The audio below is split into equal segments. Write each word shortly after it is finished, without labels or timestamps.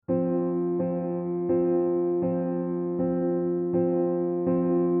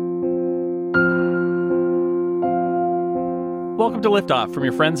Welcome to Liftoff from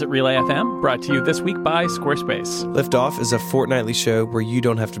your friends at Relay FM, brought to you this week by Squarespace. Liftoff is a fortnightly show where you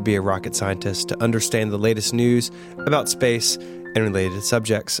don't have to be a rocket scientist to understand the latest news about space and related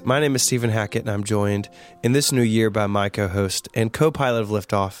subjects. My name is Stephen Hackett, and I'm joined in this new year by my co-host and co-pilot of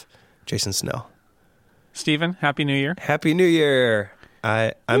Liftoff, Jason Snell. Stephen, Happy New Year. Happy New Year!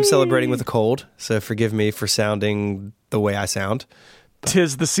 I'm celebrating with a cold, so forgive me for sounding the way I sound.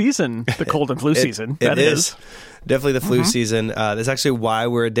 'Tis the season, the cold and flu season. It is. Definitely the flu season. That's actually why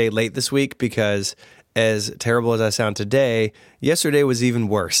we're a day late this week, because as terrible as I sound today, yesterday was even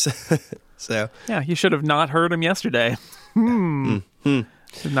worse. So yeah, you should have not heard him yesterday. Not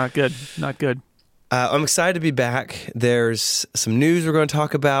good. Not good. I'm excited to be back. There's some news we're going to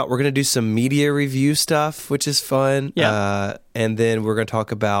talk about. We're going to do some media review stuff, which is fun. Yeah. And then we're going to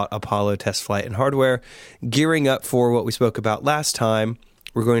talk about Apollo test flight and hardware. Gearing up for what we spoke about last time,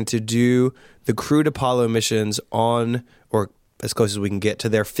 we're going to do the crewed Apollo missions on, or as close as we can get, to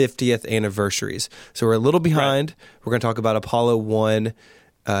their 50th anniversaries. So we're a little behind. Right. We're going to talk about Apollo 1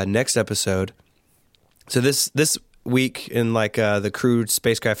 next episode. So this week in the crewed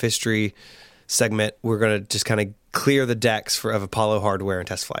spacecraft history segment, we're going to just kind of clear the decks of Apollo hardware and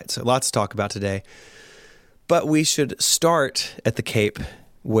test flight. So lots to talk about today. But we should start at the Cape,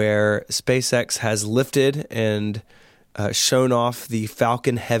 where SpaceX has lifted and shown off the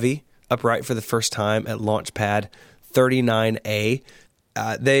Falcon Heavy upright for the first time at Launch Pad 39A.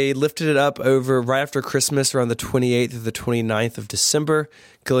 They lifted it up right after Christmas, around the 28th or the 29th of December.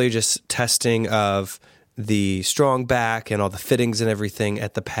 Clearly just testing of the strong back and all the fittings and everything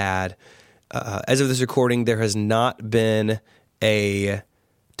at the pad. As of this recording, there has not been a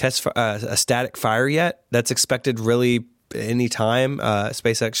static fire yet. That's expected really any time.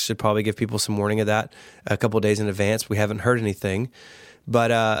 SpaceX should probably give people some warning of that a couple of days in advance. We haven't heard anything.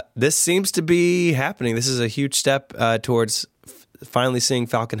 But this seems to be happening. This is a huge step towards finally seeing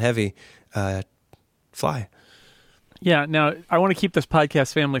Falcon Heavy fly. Yeah, now I want to keep this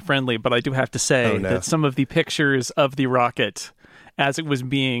podcast family friendly, but I do have to say that some of the pictures of the rocket as it was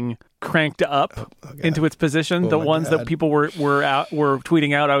being cranked up into its position, the ones that people were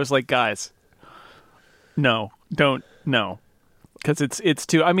tweeting out, I was like, guys, no, because it's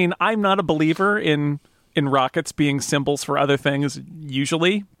too. I mean, I'm not a believer in rockets being symbols for other things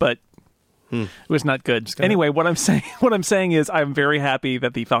usually, but it was not good. Anyway, what I'm saying is I'm very happy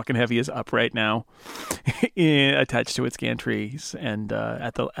that the Falcon Heavy is up right now, attached to its gantries and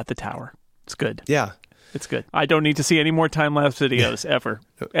at the tower. It's good. Yeah. It's good. I don't need to see any more time-lapse videos, ever.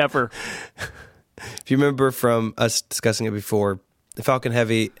 If you remember from us discussing it before, the Falcon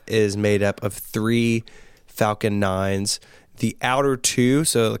Heavy is made up of 3 Falcon 9s. The outer 2,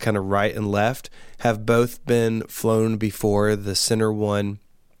 so kind of right and left, have both been flown before. The center one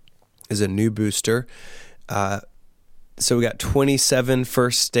is a new booster. So we got 27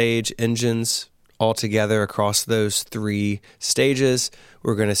 first stage engines altogether across those 3 stages.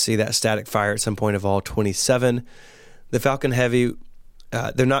 We're going to see that static fire at some point of all 27. The Falcon Heavy,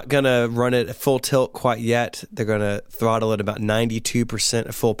 they're not going to run it at full tilt quite yet. They're going to throttle at about 92%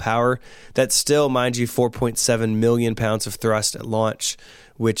 of full power. That's still, mind you, 4.7 million pounds of thrust at launch,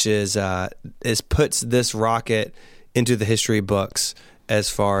 which puts this rocket into the history books as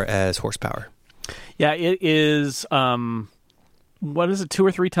far as horsepower. Yeah, it is. What is it? 2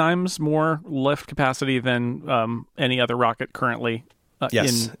 or 3 times more lift capacity than any other rocket currently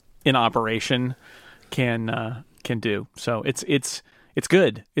in operation can do. So it's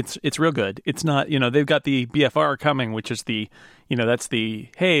good. It's real good. It's not, they've got the BFR coming, which is that's the,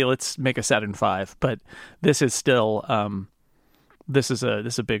 hey, let's make a Saturn V. But this is still this is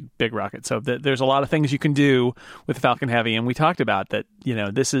a big rocket. So there's a lot of things you can do with Falcon Heavy, and we talked about that.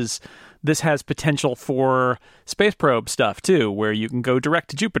 This has potential for space probe stuff too, where you can go direct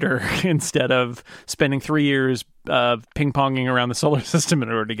to Jupiter instead of spending 3 years ping-ponging around the solar system in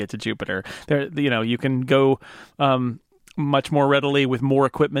order to get to Jupiter. You can go much more readily with more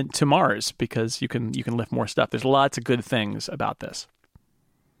equipment to Mars because you can lift more stuff. There's lots of good things about this.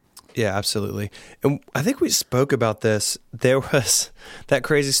 Yeah, absolutely. And I think we spoke about this. There was that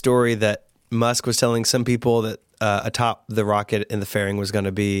crazy story that Musk was telling some people that atop the rocket in the fairing was going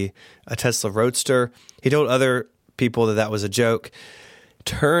to be a Tesla Roadster. He told other people that was a joke.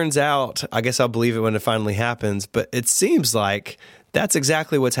 Turns out, I guess I'll believe it when it finally happens, but it seems like that's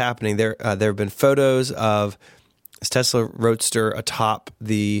exactly what's happening. There have been photos of this Tesla Roadster atop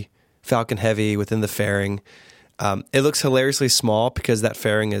the Falcon Heavy within the fairing. It looks hilariously small because that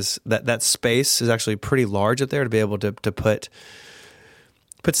fairing that space is actually pretty large up there to be able to put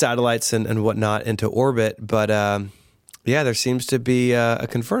satellites and whatnot into orbit. But Yeah, there seems to be a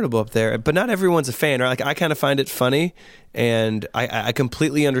convertible up there, but not everyone's a fan. Right? Like, I kind of find it funny, and I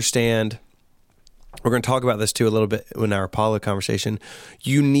completely understand. We're going to talk about this too a little bit in our Apollo conversation.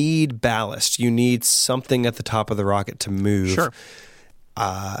 You need ballast. You need something at the top of the rocket to move. Sure.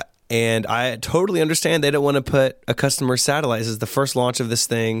 And I totally understand they don't want to put a customer satellite. This is the first launch of this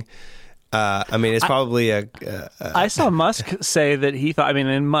thing. I mean, it's probably I saw Musk say that he thought, I mean,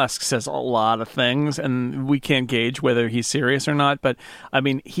 and Musk says a lot of things, and we can't gauge whether he's serious or not, but I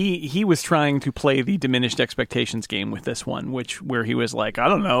mean, he was trying to play the diminished expectations game with this one, where he was like, I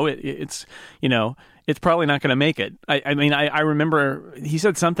don't know, it's, you know, it's probably not going to make it. I mean, I remember he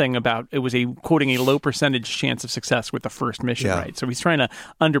said something about it was quoting a low percentage chance of success with the first mission, right? So he's trying to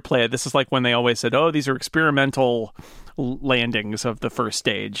underplay it. This is like when they always said, oh, these are experimental landings of the first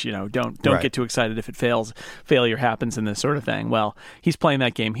stage. You know, don't get too excited if it fails. Failure happens in this sort of thing. Well, he's playing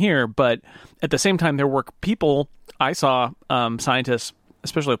that game here, but at the same time, there were people, I saw scientists,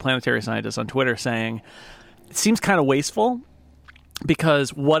 especially planetary scientists on Twitter, saying it seems kind of wasteful.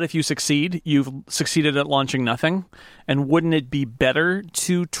 Because what if you succeed? You've succeeded at launching nothing. And wouldn't it be better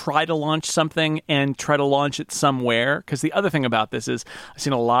to try to launch something and try to launch it somewhere? Because the other thing about this is I've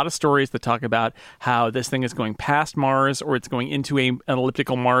seen a lot of stories that talk about how this thing is going past Mars or it's going into an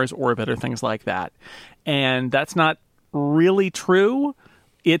elliptical Mars orbit or things like that. And that's not really true.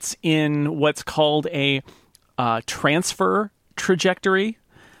 It's in what's called a transfer trajectory,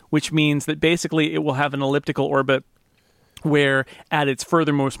 which means that basically it will have an elliptical orbit where at its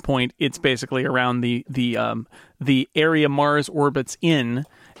furthermost point, it's basically around the area Mars orbits in,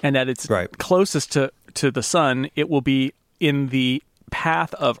 and at its closest to the sun, it will be in the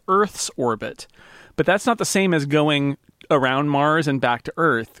path of Earth's orbit. But that's not the same as going around Mars and back to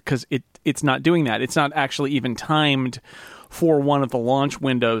Earth, because it's not doing that. It's not actually even timed for one of the launch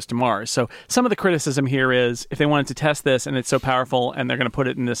windows to Mars. So some of the criticism here is if they wanted to test this and it's so powerful and they're going to put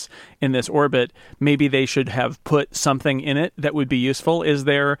it in this orbit, maybe they should have put something in it that would be useful. Is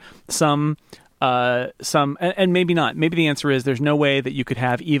there some and maybe not. Maybe the answer is there's no way that you could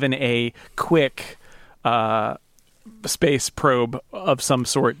have even a quick space probe of some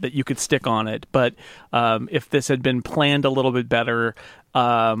sort that you could stick on it. But if this had been planned a little bit better,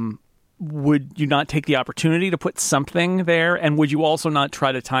 would you not take the opportunity to put something there? And would you also not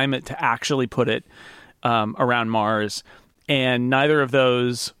try to time it to actually put it around Mars? And neither of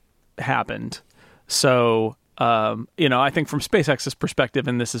those happened. So, I think from SpaceX's perspective,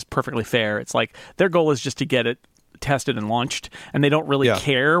 and this is perfectly fair, it's like their goal is just to get it tested and launched, and they don't really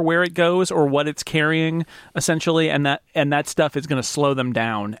care where it goes or what it's carrying, essentially, and that stuff is going to slow them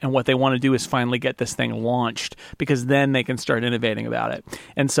down. And what they want to do is finally get this thing launched, because then they can start innovating about it.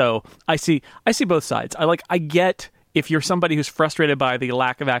 And so I see both sides. I get if you're somebody who's frustrated by the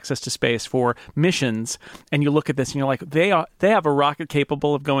lack of access to space for missions, and you look at this and you're like, they have a rocket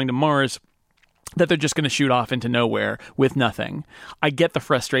capable of going to Mars that they're just going to shoot off into nowhere with nothing. I get the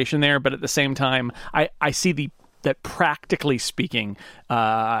frustration there, but at the same time, I see that practically speaking,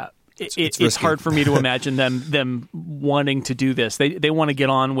 it's hard for me to imagine them wanting to do this. They want to get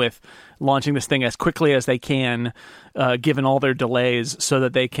on with launching this thing as quickly as they can, given all their delays, so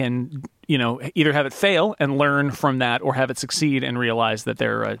that they can, either have it fail and learn from that, or have it succeed and realize that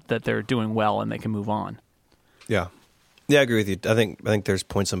they're doing well and they can move on. Yeah, I agree with you. I think there's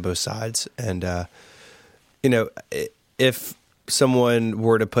points on both sides, and if someone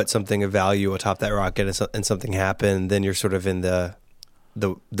were to put something of value atop that rocket and something happened, then you're sort of in the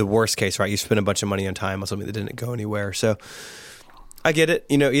worst case, right? You spend a bunch of money on time on something that didn't go anywhere. So I get it.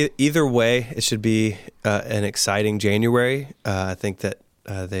 Either way, it should be an exciting January. I think that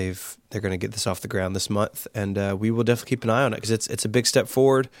they're going to get this off the ground this month, and we will definitely keep an eye on it, because it's a big step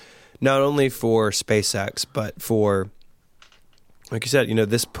forward, not only for SpaceX, but for, like you said,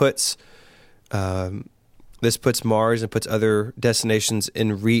 this puts Mars and puts other destinations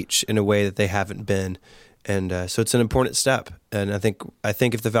in reach in a way that they haven't been. And so it's an important step. And I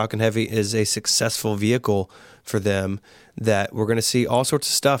think if the Falcon Heavy is a successful vehicle for them, that we're going to see all sorts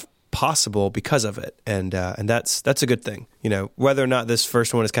of stuff possible because of it. And that's a good thing. Whether or not this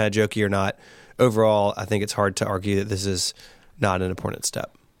first one is kind of jokey or not, overall, I think it's hard to argue that this is not an important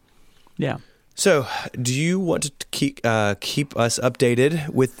step. Yeah. So, do you want to keep us updated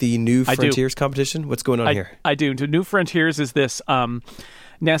with the New Frontiers competition? What's going on here? I do. New Frontiers is this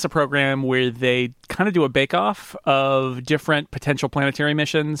NASA program where they kind of do a bake-off of different potential planetary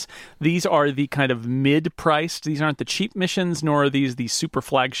missions. These are the kind of mid-priced. These aren't the cheap missions, nor are these the super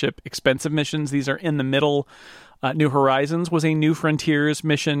flagship expensive missions. These are in the middle. New Horizons was a New Frontiers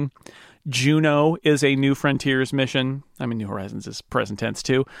mission. Juno is a New Frontiers mission. I mean, New Horizons is present tense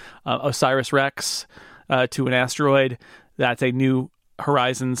too. OSIRIS-REx to an asteroid. That's a New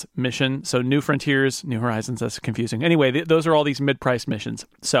Horizons mission. So New Frontiers, New Horizons, that's confusing. Anyway, those are all these mid-priced missions.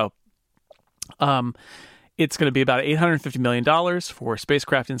 So it's going to be about $850 million for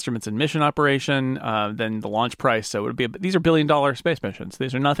spacecraft instruments and mission operation, then the launch price. So it would be these are billion-dollar space missions.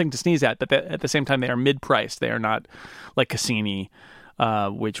 These are nothing to sneeze at, but at the same time, they are mid-priced. They are not like Cassini,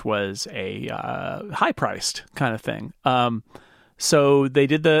 which was a high-priced kind of thing. So they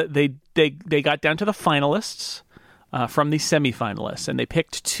did they got down to the finalists from the semifinalists, and they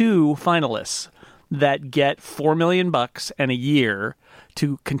picked 2 finalists that get $4 million and a year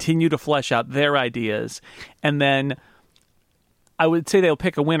to continue to flesh out their ideas. And then I would say they'll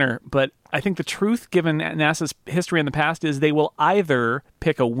pick a winner, but I think the truth, given NASA's history in the past, is they will either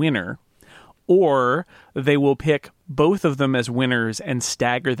pick a winner or they will pick both of them as winners and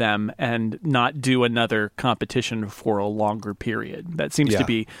stagger them and not do another competition for a longer period. That seems to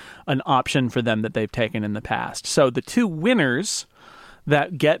be an option for them that they've taken in the past. So the 2 winners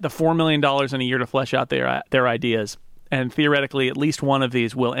that get the $4 million in a year to flesh out their ideas, and theoretically at least one of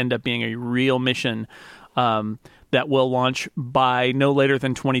these will end up being a real mission that will launch by no later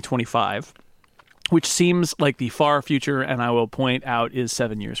than 2025. Which seems like the far future, and I will point out is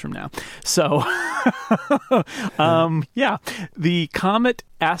 7 years from now. So, the Comet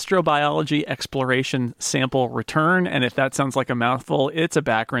Astrobiology Exploration Sample Return, and if that sounds like a mouthful, it's a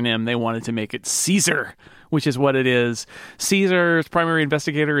backronym. They wanted to make it CSER, which is what it is. CSER's primary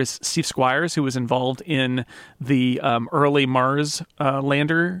investigator is Steve Squires, who was involved in the early Mars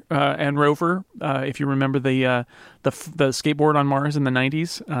lander and rover. If you remember the skateboard on Mars in the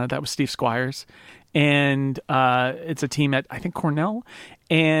 90s, that was Steve Squires. And it's a team at, I think, Cornell.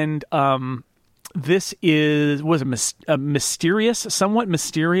 And this was a somewhat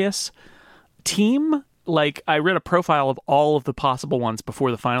mysterious team. Like, I read a profile of all of the possible ones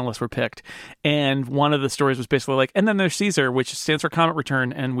before the finalists were picked. And one of the stories was basically like, and then there's CSER, which stands for Comet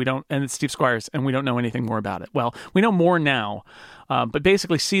Return, and it's Steve Squires, and we don't know anything more about it. Well, we know more now. But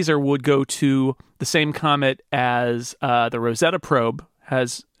basically, CSER would go to the same comet as the Rosetta probe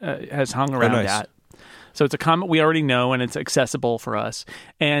has hung around at. So it's a comet we already know, and it's accessible for us.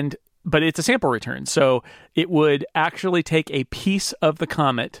 But it's a sample return. So it would actually take a piece of the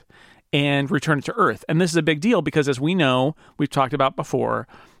comet and return it to Earth. And this is a big deal because, as we know, we've talked about before,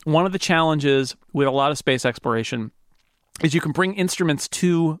 one of the challenges with a lot of space exploration is you can bring instruments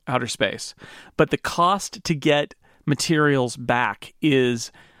to outer space, but the cost to get materials back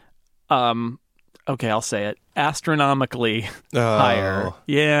is, I'll say it, astronomically higher.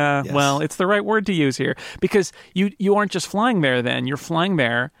 Yeah, yes. Well, it's the right word to use here because you aren't just flying there then. You're flying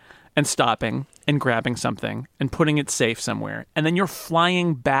there and stopping and grabbing something and putting it safe somewhere. And then you're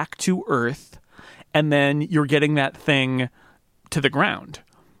flying back to Earth, and then you're getting that thing to the ground.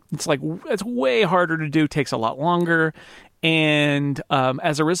 It's way harder to do, takes a lot longer. And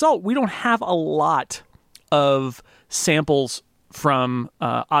as a result, we don't have a lot of samples from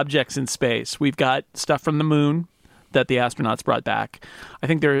objects in space. We've got stuff from the moon that the astronauts brought back. I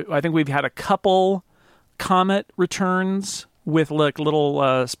think we've had a couple comet returns with like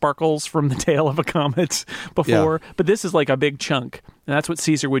little sparkles from the tail of a comet before, but this is like a big chunk, and that's what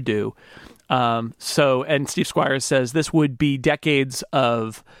CSER would do. And Steve Squires says this would be decades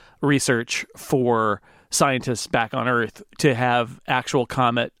of research for scientists back on Earth to have actual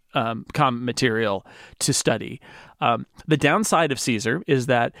comet material to study. The downside of CSER is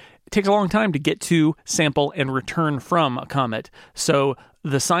that it takes a long time to get to, sample, and return from a comet. So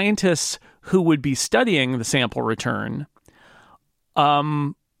the scientists who would be studying the sample return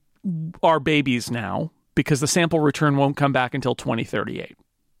are babies now because the sample return won't come back until 2038,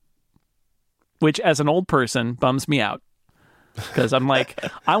 which, as an old person, bums me out. Because I'm like,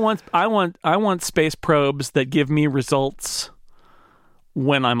 I want space probes that give me results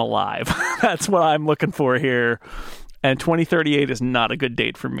when I'm alive. That's what I'm looking for here. And 2038 is not a good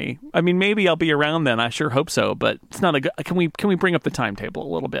date for me. I mean, maybe I'll be around then. I sure hope so, but it's not a good. Can we bring up the timetable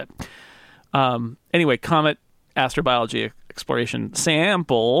a little bit? Anyway, Comet Astrobiology Exploration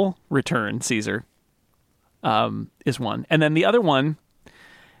Sample Return, CSER, is one, and then the other one,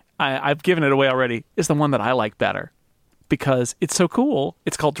 I've given it away already, is the one that I like better because it's so cool.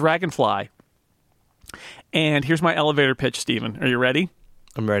 It's called Dragonfly. And here's my elevator pitch, Stephen. Are you ready?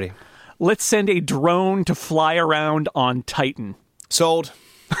 I'm ready. Let's send a drone to fly around on Titan. Sold.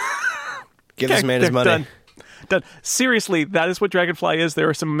 Give this man his money. done. Seriously, that is what Dragonfly is. There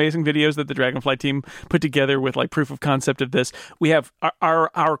are some amazing videos that the Dragonfly team put together with like proof of concept of this. We have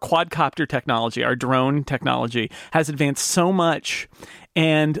our quadcopter technology, our drone technology has advanced so much.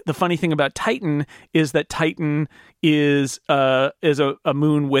 And the funny thing about Titan is that Titan is a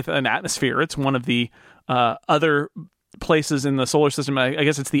moon with an atmosphere. It's one of the other places in the solar system. I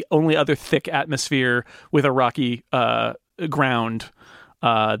guess it's the only other thick atmosphere with a rocky ground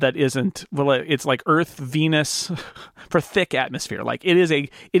that isn't, well, it's like Earth, Venus for thick atmosphere. Like it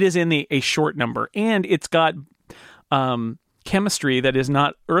is in a short number, and it's got chemistry that is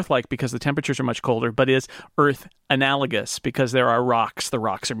not Earth-like because the temperatures are much colder, but is Earth analogous because there are rocks. The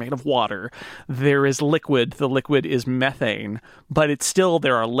rocks are made of water. There is liquid. The liquid is methane, but it's still,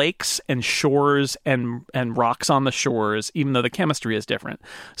 there are lakes and shores and rocks on the shores, even though the chemistry is different.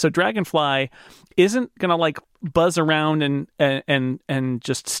 So Dragonfly isn't going to like buzz around and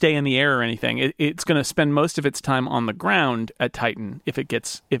just stay in the air or anything. It's going to spend most of its time on the ground at Titan if it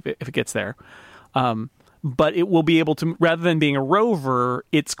gets there. But it will be able to, rather than being a rover,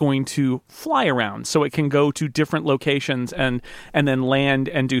 it's going to fly around. So it can go to different locations and then land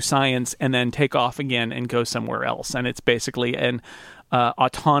and do science and then take off again and go somewhere else. And it's basically an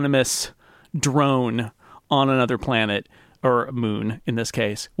autonomous drone on another planet, or moon in this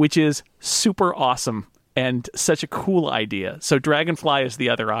case, which is super awesome and such a cool idea. So Dragonfly is the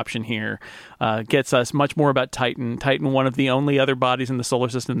other option here. Gets us much more about Titan. Titan, one of the only other bodies in the solar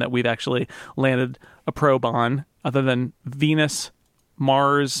system that we've actually landed a probe on, other than Venus,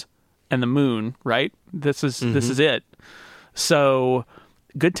 Mars, and the Moon. Right? This is it. So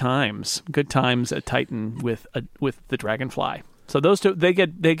good times at Titan with the Dragonfly. So those two, they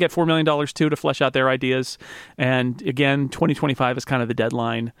get $4 million too to flesh out their ideas. And again, 2025 is kind of the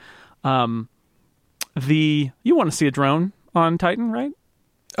deadline. You want to see a drone on Titan, right?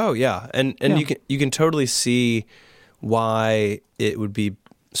 Oh yeah, and yeah. You can totally see why it would be.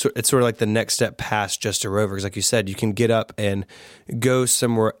 It's sort of like the next step past just a rover, because like you said, you can get up and go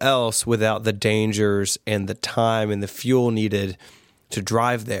somewhere else without the dangers and the time and the fuel needed to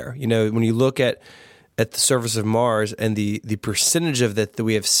drive there. You know, when you look at the surface of Mars and the percentage of that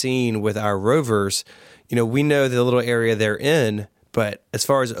we have seen with our rovers, you know, we know the little area they're in, but as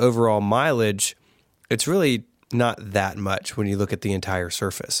far as overall mileage, it's really not that much when you look at the entire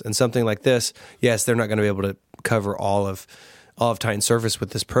surface. And something like this, yes, they're not going to be able to cover all of Titan's surface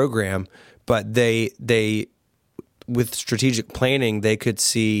with this program, but they with strategic planning, they could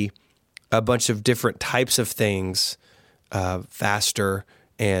see a bunch of different types of things faster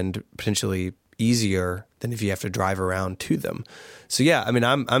and potentially easier than if you have to drive around to them. So yeah, I mean,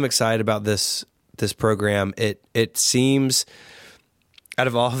 I'm excited about this program. It seems, out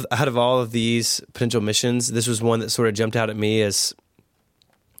of all of these potential missions, this was one that sort of jumped out at me as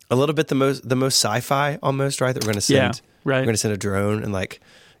a little bit the most sci-fi almost, right? That we're going to send, yeah, right. We're going to send a drone and like,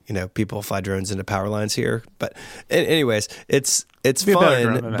 you know, people fly drones into power lines here. But anyways, it's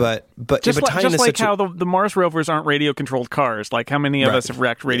fun, but just Titan like how the Mars rovers aren't radio controlled cars. Like how many of us have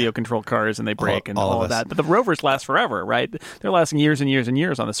wrecked radio controlled cars and they break all of that. But the rovers last forever, right? They're lasting years and years and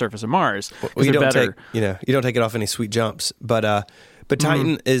years on the surface of Mars. Well, you don't take it off any sweet jumps, but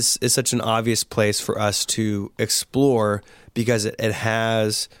Titan is such an obvious place for us to explore because it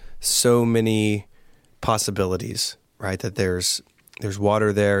has so many possibilities, right? That there's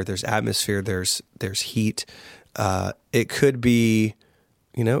water there, there's atmosphere, there's heat. It could be,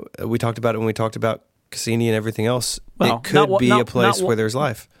 you know, we talked about it when we talked about Cassini and everything else. Well, it could be a place where there's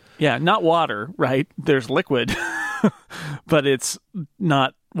life. Yeah, not water, right? There's liquid, but it's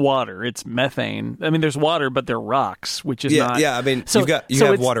not water. It's methane. I mean, there's water, but they're rocks, which is not. Yeah, I mean, you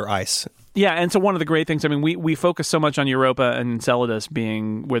have water ice. Yeah, and so one of the great things, I mean, we focus so much on Europa and Enceladus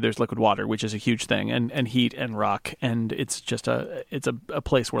being where there's liquid water, which is a huge thing, and heat and rock, and it's just a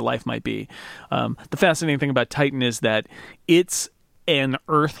place where life might be. The fascinating thing about Titan is that it's an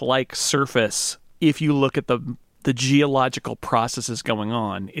Earth-like surface. If you look at the geological processes going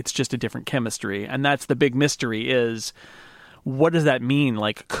on, it's just a different chemistry, and that's the big mystery is, what does that mean?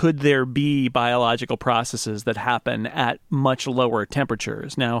 Like, could there be biological processes that happen at much lower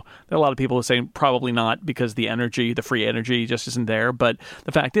temperatures? Now, there are a lot of people who say probably not because the free energy just isn't there. But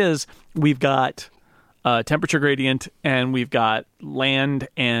the fact is, we've got a temperature gradient and we've got land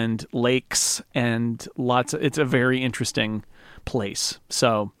and lakes and it's a very interesting place.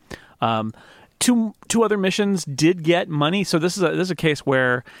 So, Two other missions did get money, so this is a case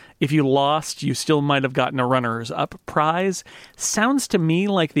where if you lost, you still might have gotten a runners-up prize. Sounds to me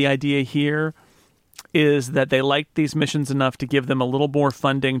like the idea here is that they liked these missions enough to give them a little more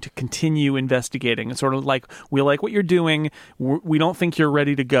funding to continue investigating. It's sort of like, we like what you're doing. We don't think you're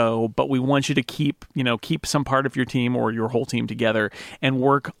ready to go, but we want you to keep some part of your team or your whole team together and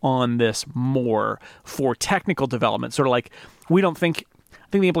work on this more for technical development. Sort of like, I think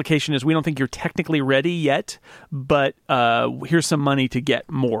the implication is we don't think you're technically ready yet, but here's some money to get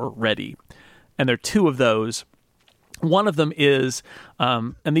more ready. And there are two of those. One of them is,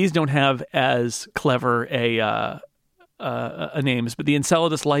 and these don't have as clever a names, but the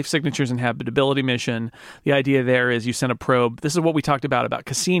Enceladus Life Signatures and Habitability mission. The idea there is you send a probe. This is what we talked about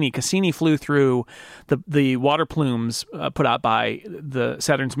Cassini. Cassini flew through the water plumes put out by the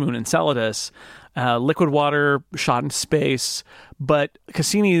Saturn's moon Enceladus, liquid water shot into space, but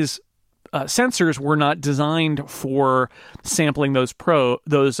Cassini's sensors were not designed for sampling those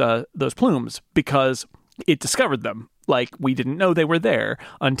plumes because it discovered them. Like, we didn't know they were there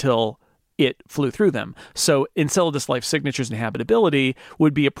until it flew through them. So Enceladus Life Signatures and Habitability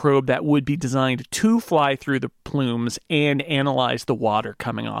would be a probe that would be designed to fly through the plumes and analyze the water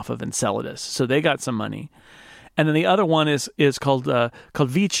coming off of Enceladus. So they got some money. And then the other one is called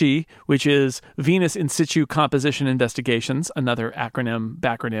VICI, which is Venus In Situ Composition Investigations, another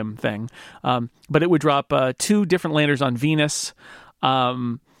backronym thing. But it would drop 2 different landers on Venus.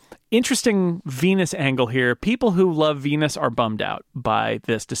 Interesting Venus angle here. People who love Venus are bummed out by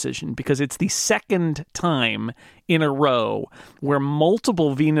this decision because it's the second time in a row where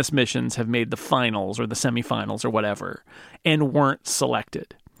multiple Venus missions have made the finals or the semifinals or whatever and weren't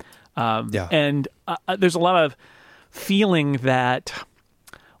selected. And there's a lot of feeling that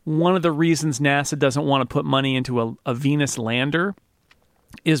one of the reasons NASA doesn't want to put money into a Venus lander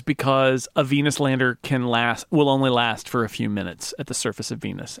is because a Venus lander will only last for a few minutes at the surface of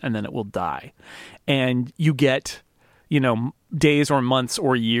Venus, and then it will die. And you get, days or months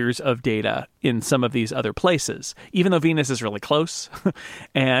or years of data in some of these other places. Even though Venus is really close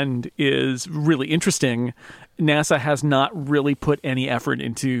and is really interesting, NASA has not really put any effort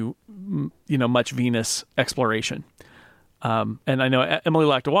into, much Venus exploration. And I know Emily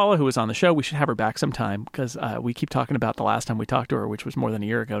Lakdawalla, who was on the show, we should have her back sometime because we keep talking about the last time we talked to her, which was more than a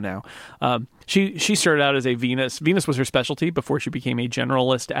year ago now. She started out as a Venus. Venus was her specialty before she became a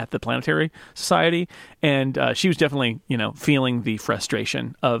generalist at the Planetary Society. And she was definitely, feeling the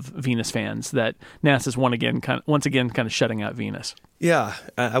frustration of Venus fans that NASA's once again kind of shutting out Venus. Yeah,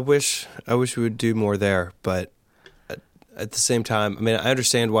 I wish we would do more there. But at the same time, I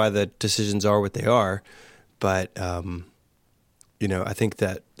understand why the decisions are what they are, but I think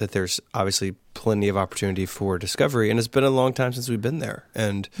that there's obviously plenty of opportunity for discovery, and it's been a long time since we've been there.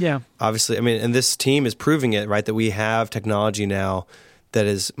 And obviously, and this team is proving it, right? That we have technology now that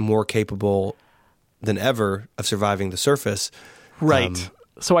is more capable than ever of surviving the surface. Right.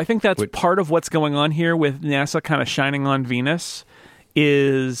 So I think that's part of what's going on here with NASA kind of shining on Venus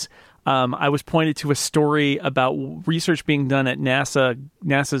is I was pointed to a story about research being done at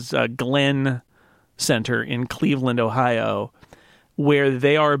NASA's Glenn Center in Cleveland, Ohio, where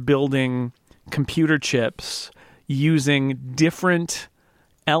they are building computer chips using different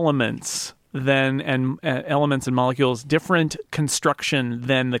elements and molecules, different construction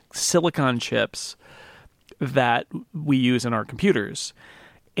than the silicon chips that we use in our computers.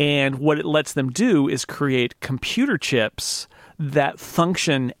 And what it lets them do is create computer chips that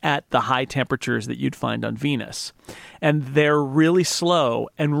function at the high temperatures that you'd find on Venus. And they're really slow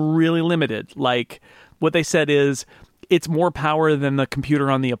and really limited. Like, what they said is, it's more power than the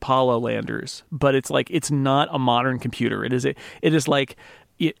computer on the Apollo landers, but it's not a modern computer. It is like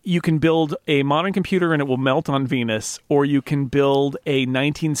you can build a modern computer and it will melt on Venus, or you can build a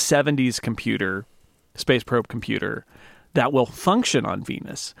 1970s computer, space probe computer, that will function on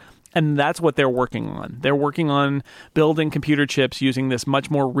Venus. And that's what they're working on. They're working on building computer chips using this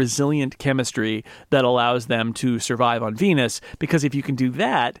much more resilient chemistry that allows them to survive on Venus, because if you can do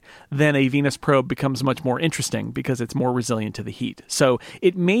that, then a Venus probe becomes much more interesting because it's more resilient to the heat. So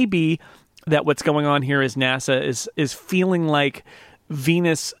it may be that what's going on here is NASA is feeling like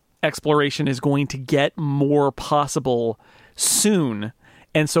Venus exploration is going to get more possible soon.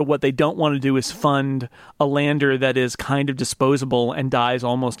 And so what they don't want to do is fund a lander that is kind of disposable and dies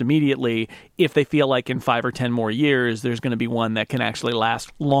almost immediately if they feel like in 5 or 10 more years, there's going to be one that can actually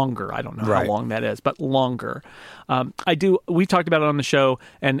last longer. I don't know how long that is, but longer. We talked about it on the show,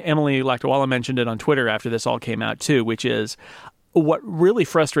 and Emily Lakdawalla mentioned it on Twitter after this all came out too, which is what really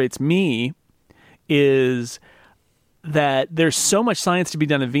frustrates me is that there's so much science to be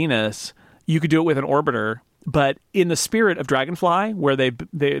done at Venus. You could do it with an orbiter. But in the spirit of Dragonfly, where they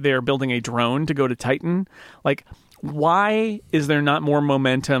are building a drone to go to Titan, like, why is there not more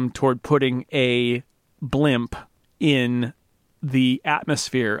momentum toward putting a blimp in the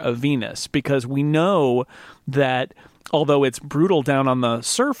atmosphere of Venus, because we know that although it's brutal down on the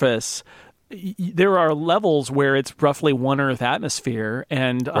surface, there are levels where it's roughly one Earth atmosphere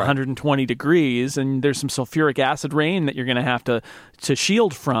and 120 degrees, and there's some sulfuric acid rain that you're going to have to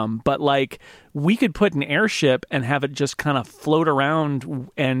shield from. But like, we could put an airship and have it just kind of float around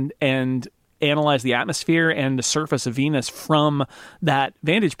and analyze the atmosphere and the surface of Venus from that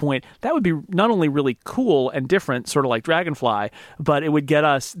vantage point. That would be not only really cool and different, sort of like Dragonfly, but it would get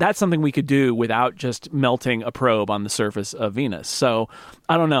us, that's something we could do without just melting a probe on the surface of Venus. So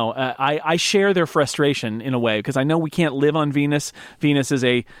I don't know. I share their frustration in a way, because I know we can't live on Venus. Venus is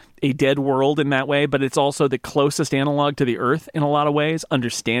a dead world in that way, but it's also the closest analog to the Earth in a lot of ways.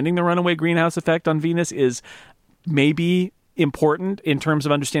 Understanding the runaway greenhouse effect on Venus is maybe important in terms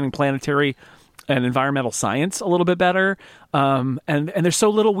of understanding planetary and environmental science a little bit better. And there's so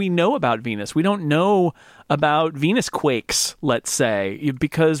little we know about Venus. We don't know about Venus quakes, let's say,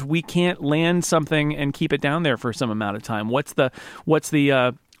 because we can't land something and keep it down there for some amount of time. What's the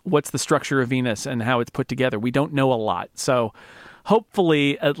structure of Venus and how it's put together? We don't know a lot. So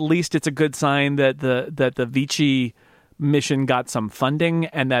hopefully, at least it's a good sign that the Vici mission got some funding,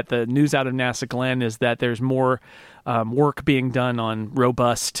 and that the news out of NASA Glenn is that there's more work being done on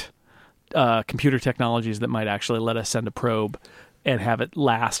robust computer technologies that might actually let us send a probe and have it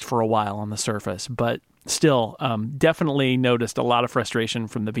last for a while on the surface. But still, definitely noticed a lot of frustration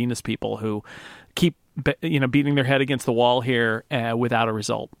from the Venus people who keep beating their head against the wall here without a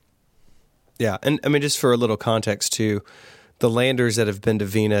result. Yeah, and I mean, just for a little context too, the landers that have been to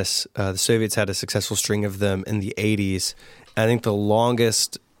Venus, the Soviets had a successful string of them in the 80s. I think the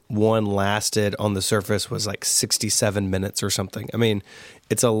longest one lasted on the surface was like 67 minutes or something. I mean,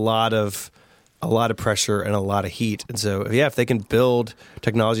 it's a lot of pressure and a lot of heat. And so, yeah, if they can build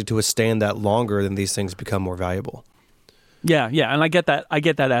technology to withstand that longer, then these things become more valuable. Yeah, and I get that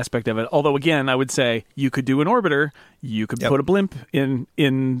aspect of it. Although, again, I would say you could do an orbiter, you could put a blimp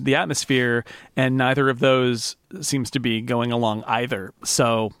in the atmosphere, and neither of those seems to be going along either.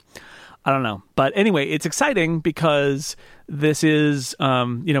 So I don't know. But anyway, it's exciting because this is,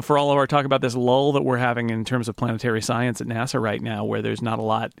 for all of our talk about this lull that we're having in terms of planetary science at NASA right now, where there's not a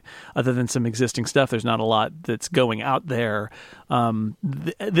lot, other than some existing stuff, there's not a lot that's going out there.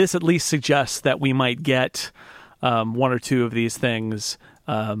 This at least suggests that we might get one or two of these things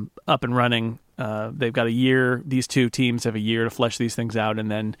up and running. They've got a year. These two teams have a year to flesh these things out.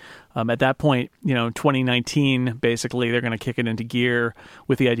 And then at that point, 2019, basically, they're going to kick it into gear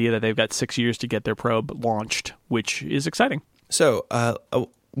with the idea that they've got 6 years to get their probe launched, which is exciting. So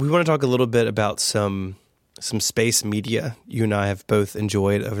we want to talk a little bit about some space media you and I have both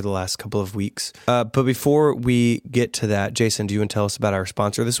enjoyed over the last couple of weeks. But before we get to that, Jason, do you want to tell us about our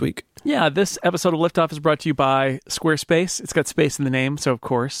sponsor this week? Yeah, this episode of Liftoff is brought to you by Squarespace. It's got space in the name, so of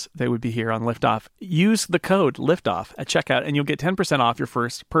course they would be here on Liftoff. Use the code Liftoff at checkout, and you'll get 10% off your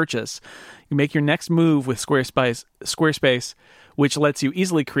first purchase. You make your next move with Squarespace, which lets you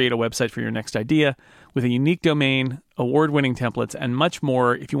easily create a website for your next idea with a unique domain, award-winning templates, and much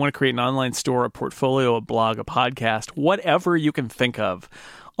more. If you want to create an online store, a portfolio, a blog, a podcast, whatever you can think of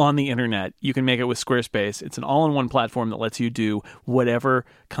on the internet, you can make it with Squarespace. It's an all-in-one platform that lets you do whatever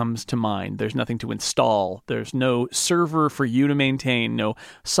comes to mind. There's nothing to install. There's no server for you to maintain, no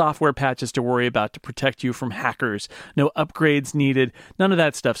software patches to worry about to protect you from hackers, no upgrades needed, none of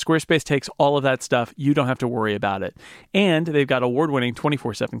that stuff. Squarespace takes all of that stuff. You don't have to worry about it. And they've got award-winning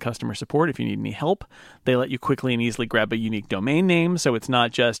 24/7 customer support if you need any help. They let you quickly and easily grab a unique domain name, so it's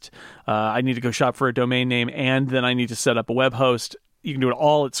not just, I need to go shop for a domain name and then I need to set up a web host. You can do it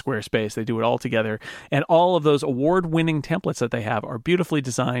all at Squarespace. They do it all together. And all of those award-winning templates that they have are beautifully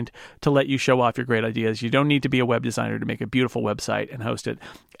designed to let you show off your great ideas. You don't need to be a web designer to make a beautiful website and host it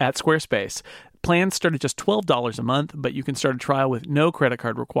at Squarespace. Plans start at just $12 a month, but you can start a trial with no credit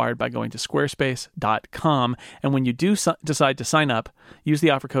card required by going to squarespace.com. And when you do decide to sign up, use the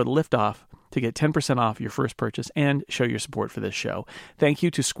offer code LIFTOFF to get 10% off your first purchase and show your support for this show. Thank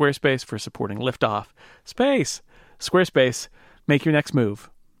you to Squarespace for supporting Liftoff. Squarespace. Make your next move.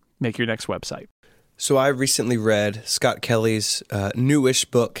 Make your next website. So I recently read Scott Kelly's newish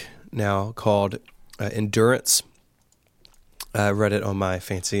book now called Endurance. I read it on my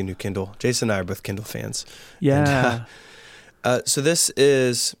fancy new Kindle. Jason and I are both Kindle fans. Yeah. And, so this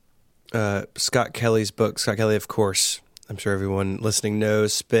is Scott Kelly's book. Scott Kelly, of course, I'm sure everyone listening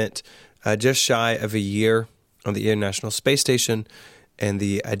knows, spent just shy of a year on the International Space Station. And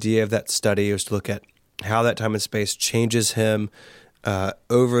the idea of that study was to look at how that time in space changes him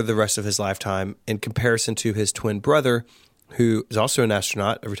over the rest of his lifetime in comparison to his twin brother, who is also an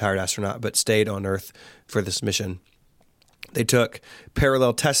astronaut, a retired astronaut, but stayed on Earth for this mission. They took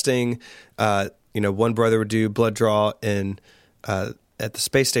parallel testing. One brother would do blood draw at the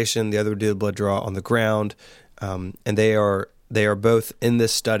space station. The other would do the blood draw on the ground. And they are both in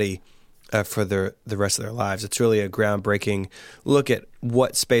this study for the rest of their lives. It's really a groundbreaking look at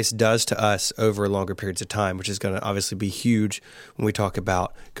what space does to us over longer periods of time, which is going to obviously be huge when we talk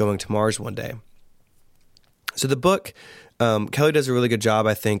about going to Mars one day. So the book, Kelly does a really good job,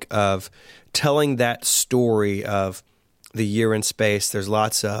 I think, of telling that story of the year in space. There's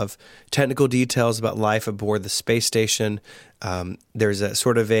lots of technical details about life aboard the space station. There's a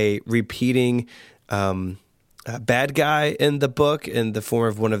sort of a repeating bad guy in the book in the form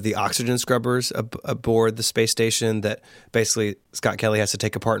of one of the oxygen scrubbers aboard the space station that basically Scott Kelly has to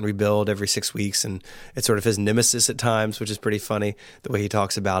take apart and rebuild every 6 weeks. And it's sort of his nemesis at times, which is pretty funny the way he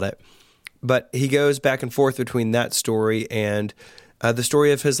talks about it. But he goes back and forth between that story and the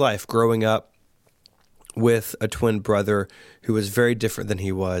story of his life growing up with a twin brother who was very different than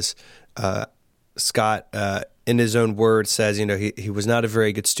he was. Scott, in his own words, says, he was not a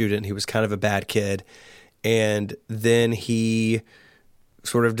very good student. He was kind of a bad kid. And then he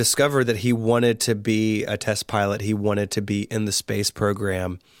sort of discovered that he wanted to be a test pilot. He wanted to be in the space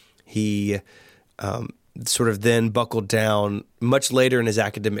program. He sort of then buckled down much later in his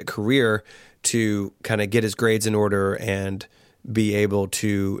academic career to kind of get his grades in order and be able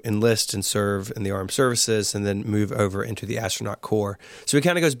to enlist and serve in the armed services and then move over into the astronaut corps. So he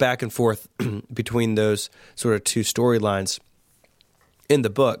kind of goes back and forth between those sort of two storylines in the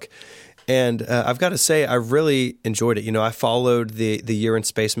book. And I've got to say, I really enjoyed it. I followed the year in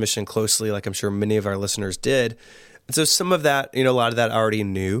space mission closely, like I'm sure many of our listeners did. And so some of that, a lot of that I already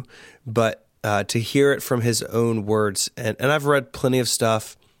knew, but to hear it from his own words, and I've read plenty of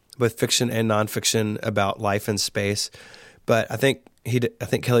stuff, both fiction and nonfiction, about life in space. But I think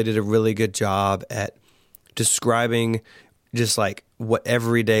Kelly did a really good job at describing just like what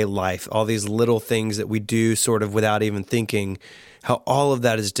everyday life, all these little things that we do sort of without even thinking, how all of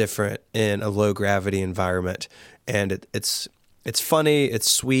that is different in a low gravity environment. And it's funny, it's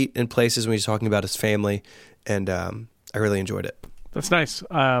sweet in places when he's talking about his family, and I really enjoyed it. That's nice.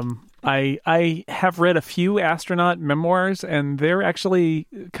 I have read a few astronaut memoirs, and they're actually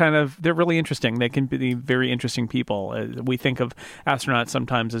they're really interesting. They can be very interesting people. We think of astronauts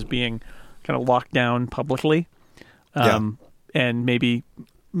sometimes as being kind of locked down publicly, and maybe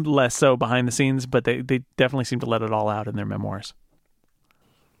less so behind the scenes, but they definitely seem to let it all out in their memoirs.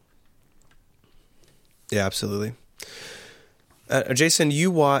 Yeah, absolutely. Jason,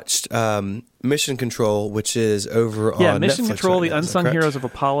 you watched Mission Control, which is over on Netflix. Yeah, Mission Control, right The Unsung Heroes of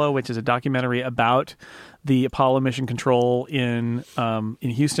Apollo, which is a documentary about the Apollo mission control in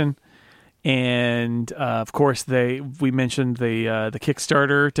Houston. And, of course, we mentioned the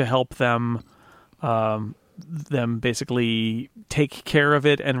Kickstarter to help them basically take care of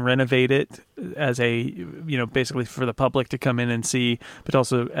it and renovate it as basically for the public to come in and see, but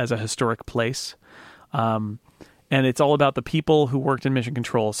also as a historic place. And it's all about the people who worked in Mission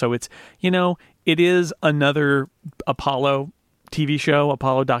Control. So it's, it is another Apollo TV show,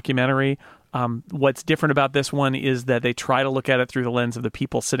 Apollo documentary. What's different about this one is that they try to look at it through the lens of the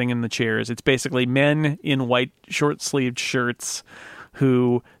people sitting in the chairs. It's basically men in white short-sleeved shirts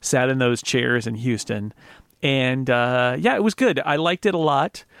who sat in those chairs in Houston. And it was good. I liked it a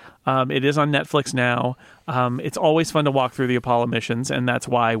lot. It is on Netflix now. It's always fun to walk through the Apollo missions, and that's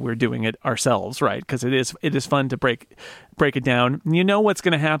why we're doing it ourselves, right? Because it is fun to break it down. You know what's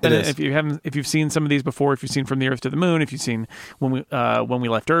going to happen if you've seen some of these before. If you've seen From the Earth to the Moon, if you've seen When We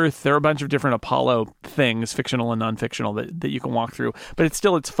Left Earth, there are a bunch of different Apollo things, fictional and non-fictional, that you can walk through. But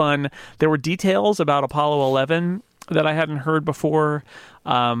it's fun. There were details about Apollo 11 that I hadn't heard before.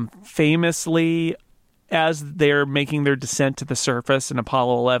 Famously, as they're making their descent to the surface in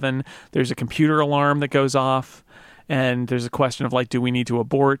Apollo 11, there's a computer alarm that goes off, and there's a question of, do we need to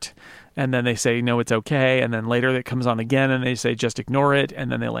abort? And then they say, no, it's okay. And then later it comes on again, and they say, just ignore it.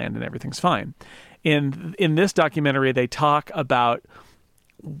 And then they land, and everything's fine. In this documentary, they talk about...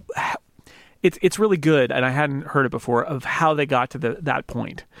 It's really good, and I hadn't heard it before, of how they got to that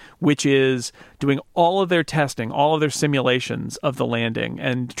point, which is doing all of their testing, all of their simulations of the landing,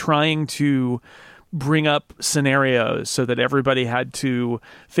 and trying to bring up scenarios so that everybody had to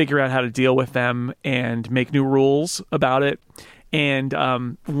figure out how to deal with them and make new rules about it. And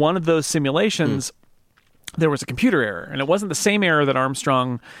one of those simulations, there was a computer error, and it wasn't the same error that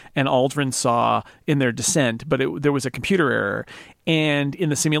Armstrong and Aldrin saw in their descent, but there was a computer error. And in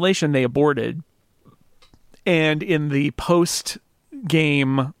the simulation, they aborted. And in the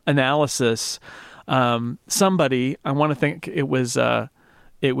post-game analysis, somebody, I want to think it was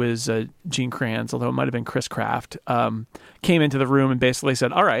Gene Kranz, although it might have been Chris Kraft, came into the room and basically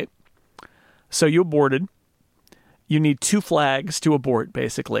said, all right, so you aborted. You need 2 flags to abort,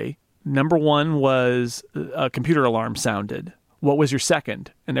 basically. Number 1 was a computer alarm sounded. What was your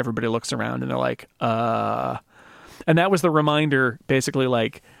second? And everybody looks around and they're like, And that was the reminder, basically,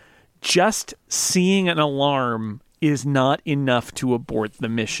 like, just seeing an alarm is not enough to abort the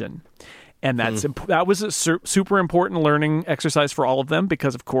mission. And that was a super important learning exercise for all of them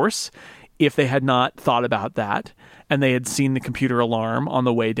because, of course, if they had not thought about that and they had seen the computer alarm on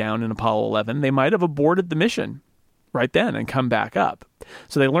the way down in Apollo 11, they might have aborted the mission right then and come back up.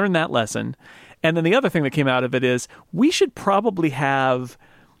 So they learned that lesson. And then the other thing that came out of it is we should probably have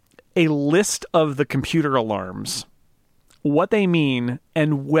a list of the computer alarms, what they mean,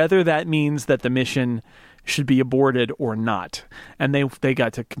 and whether that means that the mission should be aborted or not. And they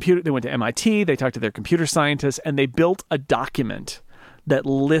got to computer. They went to MIT. They talked to their computer scientists, and they built a document that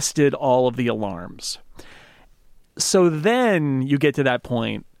listed all of the alarms. So then you get to that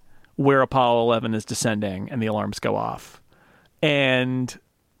point where Apollo 11 is descending and the alarms go off, and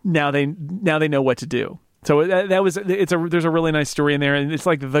now they know what to do. So there's a really nice story in there, and it's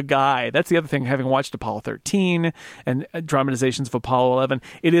like the guy. That's the other thing. Having watched Apollo 13 and dramatizations of Apollo 11,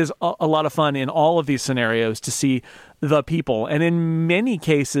 it is a lot of fun in all of these scenarios to see the people, and in many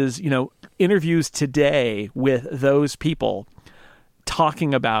cases, interviews today with those people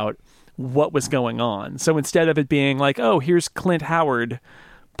talking about what was going on. So instead of it being like, oh, here's Clint Howard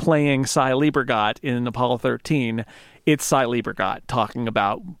playing Cy Liebergott in Apollo 13. It's Cy Liebergott talking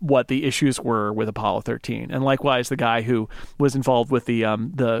about what the issues were with Apollo 13, and likewise the guy who was involved with the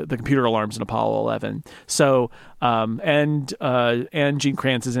computer alarms in Apollo 11. So and Gene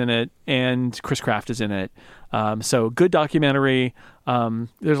Kranz is in it, and Chris Kraft is in it. So good documentary.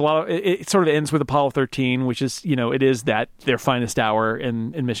 There's a lot of it sort of ends with Apollo 13, which is it is that their finest hour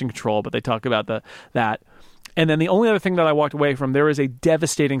in mission control, but they talk about that. And then the only other thing that I walked away from, there is a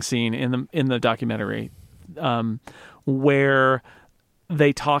devastating scene in the documentary where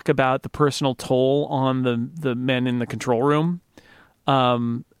they talk about the personal toll on the men in the control room,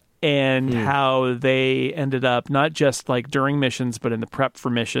 and how they ended up not just like during missions, but in the prep for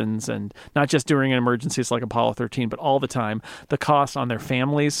missions, and not just during emergencies like Apollo 13, but all the time, the cost on their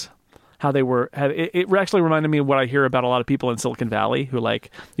families. How they were, it actually reminded me of what I hear about a lot of people in Silicon Valley who, like,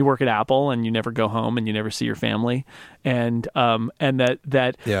 you work at Apple and you never go home and you never see your family, and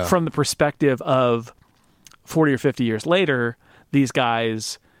that from the perspective of 40 or 50 years later, these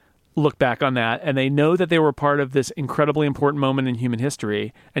guys look back on that and they know that they were part of this incredibly important moment in human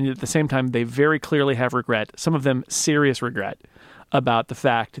history, and at the same time they very clearly have regret, some of them serious regret, about the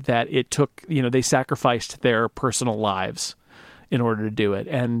fact that it took, they sacrificed their personal lives in order to do it.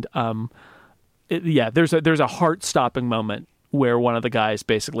 And there's a heart-stopping moment where one of the guys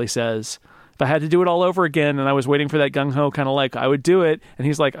basically says, if I had to do it all over again and I was waiting for that gung-ho kind of like, I would do it. And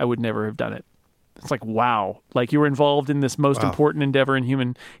he's like, I would never have done it. It's like, wow. Like, you were involved in this most important endeavor in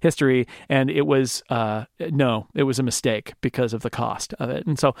human history, and it was it was a mistake because of the cost of it.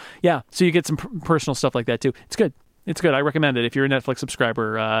 And so you get some personal stuff like that too. It's good. It's good. I recommend it. If you're a Netflix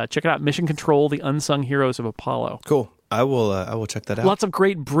subscriber, check it out. Mission Control: The Unsung Heroes of Apollo. Cool. I will check that out. Lots of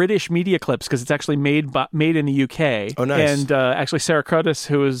great British media clips because it's actually made in the UK. Oh, nice. And actually, Sarah Curtis,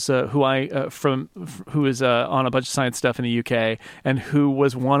 who is who is on a bunch of science stuff in the UK, and who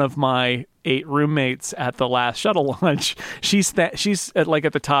was one of my 8 roommates at the last shuttle launch. She's at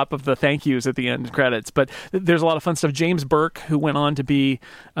the top of the thank yous at the end credits. But there's a lot of fun stuff. James Burke, who went on to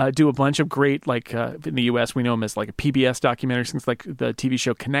do a bunch of great, in the US we know him as like a PBS documentary, things like the TV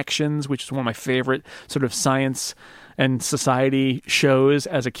show Connections, which is one of my favorite sort of science and society shows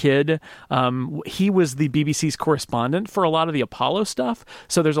as a kid. He was the BBC's correspondent for a lot of the Apollo stuff.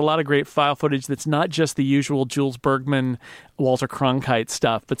 So there's a lot of great file footage that's not just the usual Jules Bergman, Walter Cronkite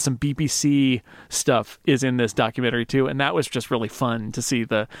stuff, but some BBC stuff is in this documentary too. And that was just really fun to see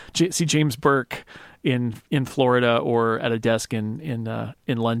James Burke in Florida or at a desk in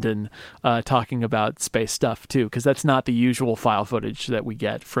London talking about space stuff too, because that's not the usual file footage that we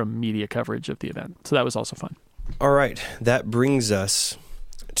get from media coverage of the event. So that was also fun. All right, that brings us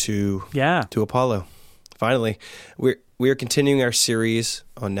to Apollo. Finally, we are continuing our series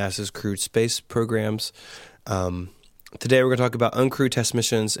on NASA's crewed space programs. Today, we're going to talk about uncrewed test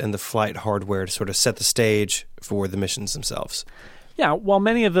missions and the flight hardware to sort of set the stage for the missions themselves. Yeah, while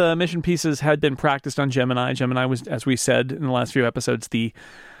many of the mission pieces had been practiced on Gemini was, as we said in the last few episodes, the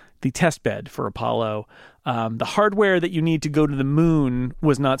test bed for Apollo. The hardware that you need to go to the moon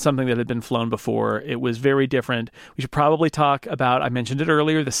was not something that had been flown before. It was very different. We should probably talk about, I mentioned it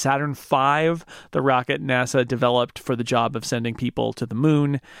earlier, the Saturn V, the rocket NASA developed for the job of sending people to the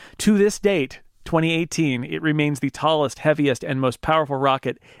moon. To this date, 2018, it remains the tallest, heaviest, and most powerful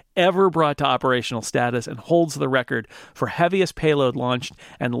rocket ever brought to operational status and holds the record for heaviest payload launched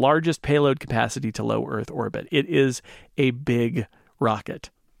and largest payload capacity to low Earth orbit. It is a big rocket.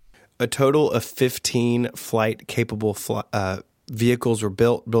 A total of 15 flight-capable vehicles were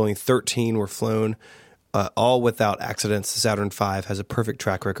built. Only 13 were flown, all without accidents. The Saturn V has a perfect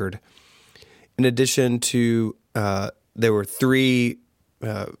track record. In addition to, there were 3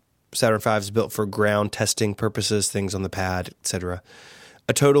 Saturn V's built for ground testing purposes, things on the pad, etc.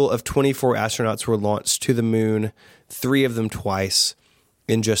 A total of 24 astronauts were launched to the moon, 3 of them twice,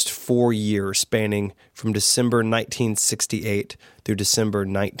 in just 4 years, spanning from December 1968 through December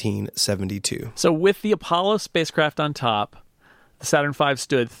 1972. So with the Apollo spacecraft on top, the Saturn V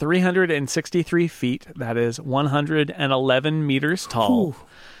stood 363 feet, that is 111 meters tall. Ooh.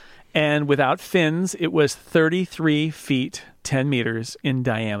 And without fins, it was 33 feet, 10 meters in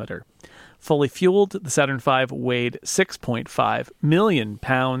diameter. Fully fueled, the Saturn V weighed 6.5 million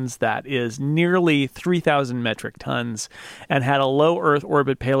pounds, that is nearly 3,000 metric tons, and had a low Earth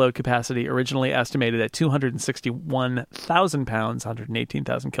orbit payload capacity originally estimated at 261,000 pounds,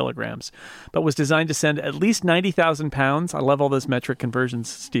 118,000 kilograms, but was designed to send at least 90,000 pounds, I love all those metric conversions,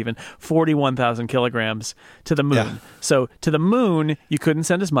 Stephen, 41,000 kilograms to the moon. Yeah. So to the moon, you couldn't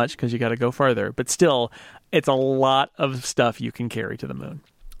send as much because you got to go farther, but still, it's a lot of stuff you can carry to the moon.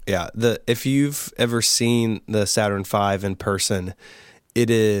 Yeah, if you've ever seen the Saturn V in person,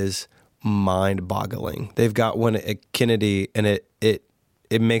 it is mind-boggling. They've got one at Kennedy, and it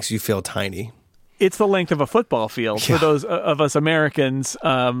makes you feel tiny. It's the length of a football field for those of us Americans.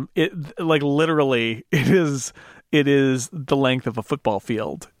 Literally, it is the length of a football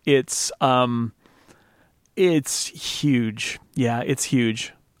field. It's huge. Yeah, it's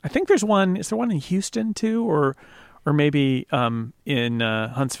huge. I think there's one. Is there one in Houston too, or maybe in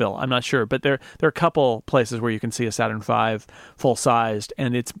Huntsville? I'm not sure, but there are a couple places where you can see a Saturn V full-sized,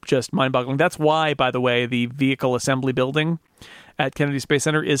 and it's just mind-boggling. That's why, by the way, the vehicle assembly building at Kennedy Space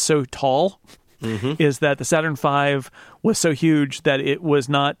Center is so tall, is that the Saturn V was so huge that it was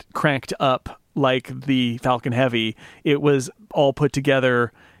not cranked up like the Falcon Heavy. It was all put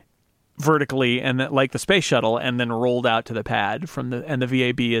together vertically and like the space shuttle, and then rolled out to the pad and the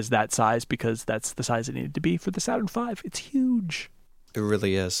VAB is that size because that's the size it needed to be for the Saturn V. It's huge. It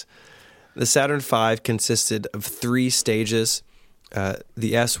really is. The Saturn V consisted of 3 stages: the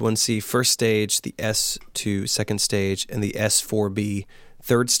S1C first stage, the S2 second stage, and the S4B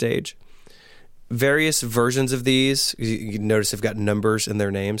third stage. Various versions of these, you notice they've got numbers in their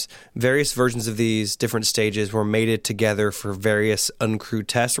names. Various versions of these different stages were mated together for various uncrewed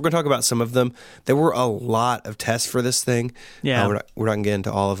tests. We're going to talk about some of them. There were a lot of tests for this thing. Yeah, we're not going to get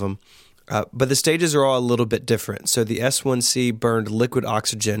into all of them. But the stages are all a little bit different. So the S1C burned liquid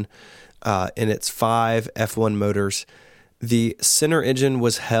oxygen in its 5 F1 motors. The center engine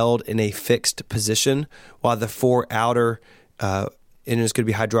was held in a fixed position, while the 4 outer engines could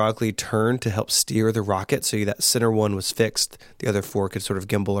be hydraulically turned to help steer the rocket. So that center one was fixed. The other 4 could sort of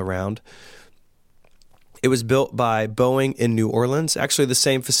gimbal around. It was built by Boeing in New Orleans, actually the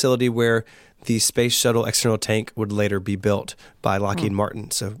same facility where the Space Shuttle external tank would later be built by Lockheed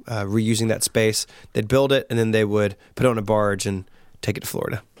Martin. So reusing that space, they'd build it, and then they would put it on a barge and take it to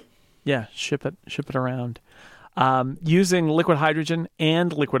Florida. Yeah, ship it around. Using liquid hydrogen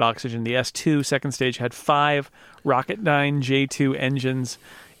and liquid oxygen, the S2 second stage had 5 Rocketdyne J2 engines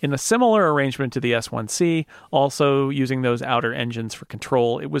in a similar arrangement to the S1C, also using those outer engines for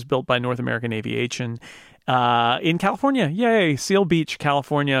control. It was built by North American Aviation in California. Yay, Seal Beach,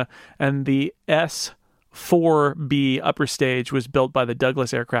 California. And the S4B upper stage was built by the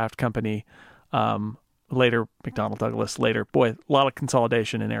Douglas Aircraft Company, later McDonnell Douglas, later. Boy, a lot of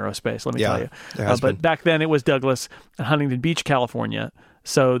consolidation in aerospace, let me tell you. But back then it was Douglas in Huntington Beach, California.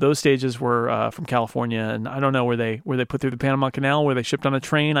 So those stages were from California, and I don't know, were they put through the Panama Canal? Were they shipped on a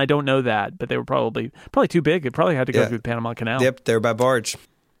train? I don't know that, but they were probably too big. It probably had to go through the Panama Canal. Yep, they were by barge.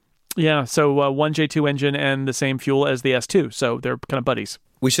 Yeah, so one J2 engine and the same fuel as the S2, so they're kind of buddies.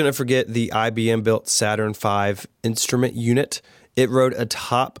 We shouldn't forget the IBM-built Saturn V instrument unit. It rode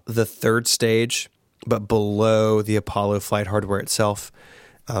atop the third stage, but below the Apollo flight hardware itself.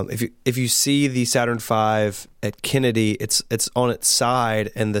 If you see the Saturn V at Kennedy, it's on its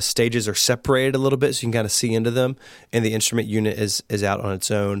side, and the stages are separated a little bit, so you can kind of see into them, and the instrument unit is out on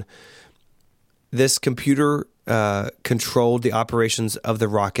its own. This computer controlled the operations of the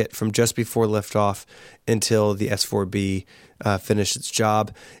rocket from just before liftoff until the S-4B finished its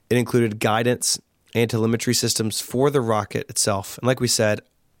job. It included guidance and telemetry systems for the rocket itself. And like we said,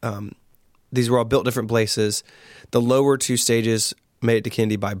 these were all built different places. The lower two stages made it to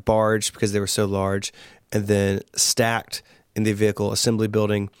Kennedy by barge because they were so large, and then stacked in the vehicle assembly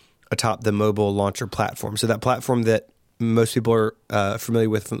building atop the mobile launcher platform. So that platform that most people are familiar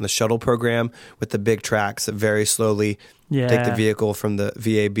with from the shuttle program, with the big tracks that very slowly take the vehicle from the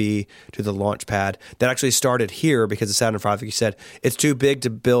VAB to the launch pad. That actually started here because the Saturn V, like you said, it's too big to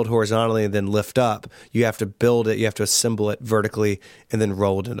build horizontally and then lift up. You have to build it, you have to assemble it vertically, and then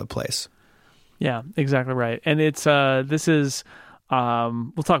roll it into place. Yeah, exactly right. And it's this is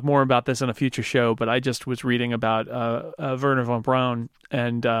we'll talk more about this in a future show, but I just was reading about Wernher von Braun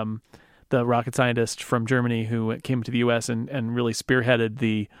and the rocket scientist from Germany who came to the U.S. and really spearheaded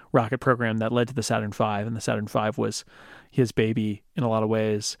the rocket program that led to the Saturn V, and the Saturn V was his baby in a lot of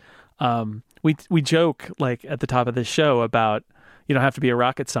ways. We joke like at the top of this show about you don't have to be a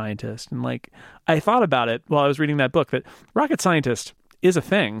rocket scientist, and like I thought about it while I was reading that book that rocket scientist is a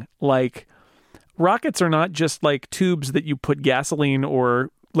thing. Like rockets are not just like tubes that you put gasoline or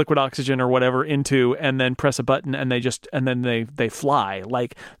liquid oxygen or whatever into and then press a button and they fly.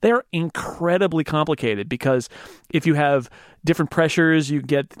 Like they're incredibly complicated because if you have different pressures, you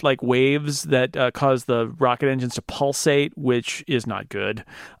get like waves that cause the rocket engines to pulsate, which is not good.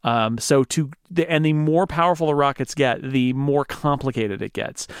 And the more powerful the rockets get, the more complicated it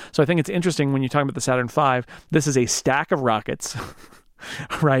gets. So I think it's interesting when you're talking about the Saturn V, this is a stack of rockets.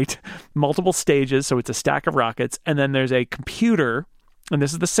 Right? Multiple stages. So it's a stack of rockets. And then there's a computer, and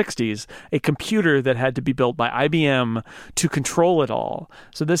this is the 60s, a computer that had to be built by IBM to control it all.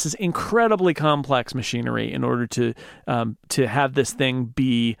 So this is incredibly complex machinery in order to have this thing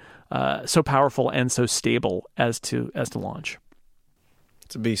be so powerful and so stable as to launch.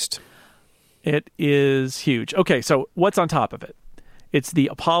 It's a beast. It is huge. Okay, so what's on top of it? It's the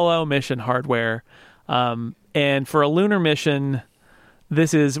Apollo mission hardware. And for a lunar mission,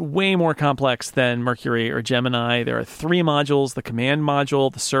 this is way more complex than Mercury or Gemini. There are 3 modules: the command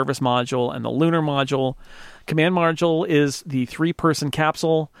module, the service module, and the lunar module. Command module is the 3-person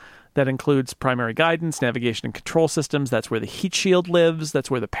capsule that includes primary guidance, navigation, and control systems. That's where the heat shield lives.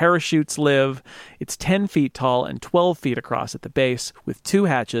 That's where the parachutes live. It's 10 feet tall and 12 feet across at the base with 2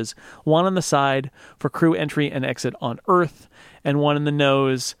 hatches, one on the side for crew entry and exit on Earth, and one in the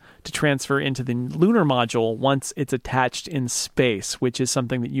nose to transfer into the lunar module once it's attached in space, which is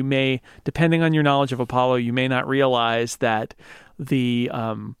something that you may, depending on your knowledge of Apollo, you may not realize that the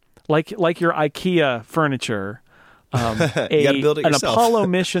like your IKEA furniture, you gotta build it yourself. An Apollo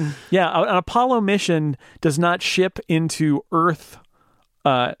mission, an Apollo mission does not ship into Earth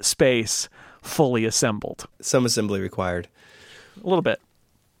space fully assembled. Some assembly required. A little bit.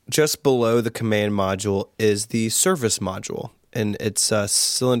 Just below the command module is the service module. And it's a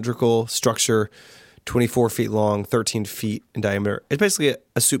cylindrical structure, 24 feet long, 13 feet in diameter. It's basically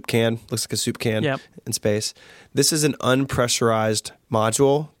a soup can, looks like a soup can in space. This is an unpressurized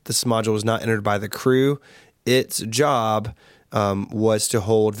module. This module was not entered by the crew. Its job was to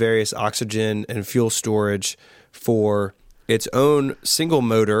hold various oxygen and fuel storage for its own single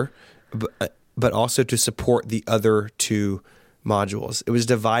motor, but also to support the other 2 modules. It was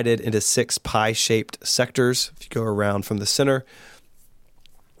divided into 6 pie-shaped sectors, if you go around from the center,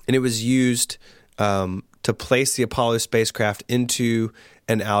 and it was used to place the Apollo spacecraft into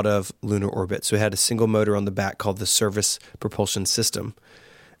and out of lunar orbit. So it had a single motor on the back called the Service Propulsion System.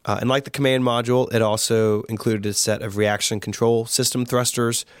 And like the command module, it also included a set of reaction control system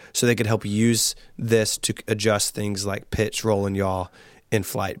thrusters so they could help use this to adjust things like pitch, roll, and yaw in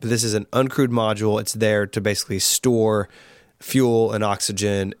flight. But this is an uncrewed module. It's there to basically store fuel and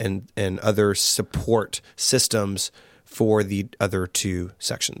oxygen and other support systems for the other 2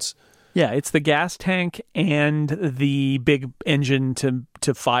 sections. Yeah, it's the gas tank and the big engine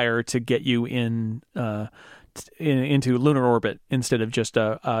to fire to get you into lunar orbit instead of just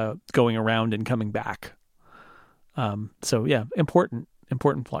going around and coming back. So yeah, important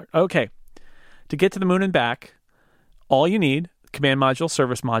part. Okay, to get to the moon and back, all you need: command module,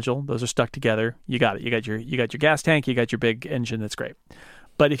 service module. Those are stuck together. You got it. You got your gas tank. You got your big engine. That's great.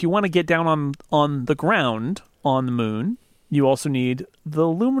 But if you want to get down on the ground on the moon, you also need the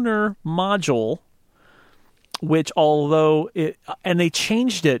lunar module, which and they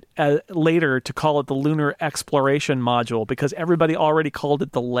changed it later to call it the Lunar Exploration Module because everybody already called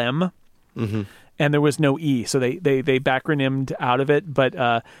it the LEM. Mm-hmm. and there was no E, so they backronymed out of it,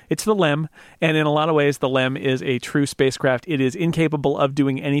 but it's the LEM, and in a lot of ways, the LEM is a true spacecraft. It is incapable of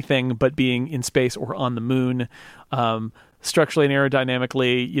doing anything but being in space or on the moon. Structurally and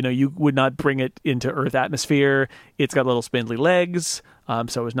aerodynamically, you would not bring it into Earth atmosphere. It's got little spindly legs,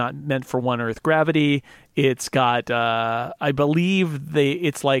 so it's not meant for one Earth gravity. It's got, I believe,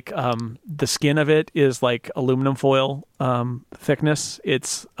 it's like the skin of it is like aluminum foil thickness.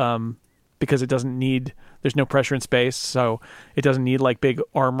 It's because it doesn't need, there's no pressure in space, so it doesn't need like big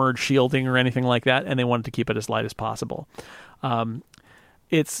armored shielding or anything like that, and they wanted to keep it as light as possible.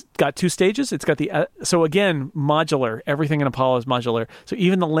 It's got 2 stages. It's got so again, modular. Everything in Apollo is modular. So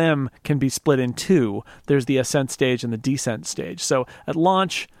even the LEM can be split in 2. There's the ascent stage and the descent stage. So at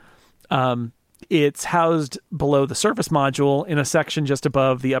launch, it's housed below the surface module in a section just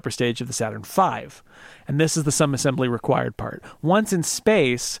above the upper stage of the Saturn V. And this is the sum-assembly required part. Once in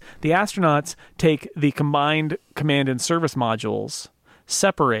space, the astronauts take the combined command and service modules,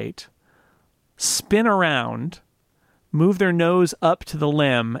 separate, spin around, move their nose up to the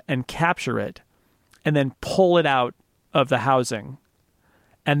LEM and capture it, and then pull it out of the housing.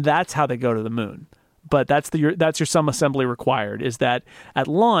 And that's how they go to the moon. But that's your sum assembly required, is that at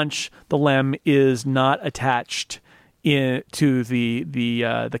launch, the LEM is not attached to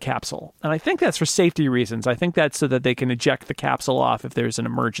the capsule. And I think that's for safety reasons. I think that's so that they can eject the capsule off if there's an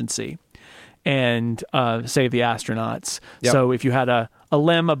emergency and save the astronauts. Yep. So if you had a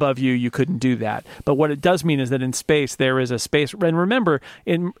LEM above you, you couldn't do that. But what it does mean is that in space there is a space. And remember,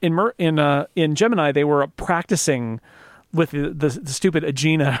 in Gemini, they were practicing with the stupid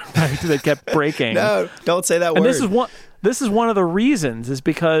Agena, right, that kept breaking. No, don't say that word. And this is one of the reasons, is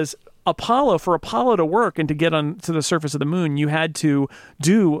because for Apollo to work and to get to the surface of the moon, you had to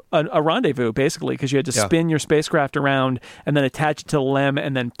do a rendezvous, basically, because you had to spin your spacecraft around and then attach it to the LEM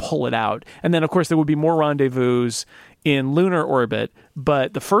and then pull it out. And then, of course, there would be more rendezvous in lunar orbit,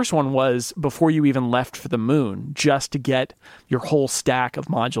 but the first one was before you even left for the moon, just to get your whole stack of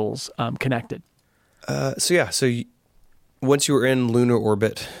modules connected. Once you were in lunar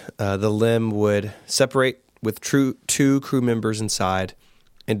orbit, the LEM would separate with 2 crew members inside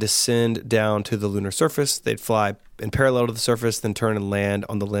and descend down to the lunar surface. They'd fly in parallel to the surface, then turn and land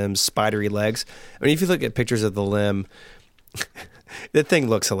on the LEM's spidery legs. I mean, if you look at pictures of the LEM, that thing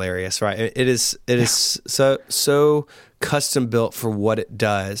looks hilarious, right? It is so custom built for what it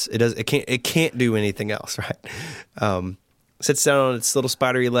does. It can't do anything else, right? Sits down on its little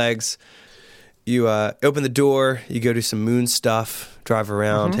spidery legs. You open the door, you go do some moon stuff, drive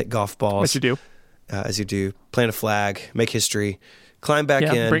around, hit golf balls. What you do. As you do, plant a flag, make history, climb back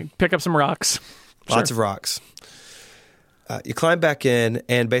in. Pick up some rocks. Lots of rocks. You climb back in,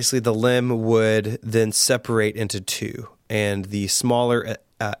 and basically the LEM would then separate into 2. And the smaller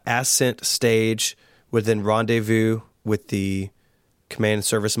ascent stage would then rendezvous with the command and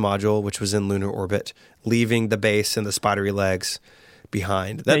service module, which was in lunar orbit, leaving the base and the spidery legs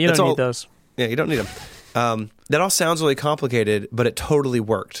behind. You don't need those. Yeah, you don't need them. That all sounds really complicated, but it totally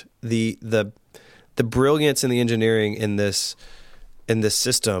worked. The brilliance and the engineering in this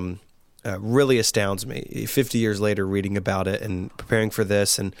system really astounds me. 50 years later, reading about it and preparing for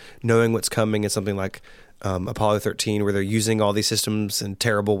this and knowing what's coming in something like Apollo 13, where they're using all these systems in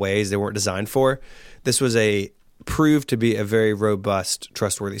terrible ways they weren't designed for. This was proved to be a very robust,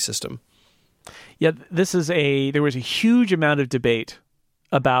 trustworthy system. Yeah, there was a huge amount of debate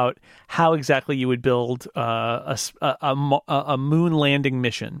about how exactly you would build a moon landing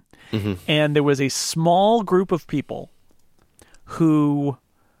mission. Mm-hmm. And there was a small group of people who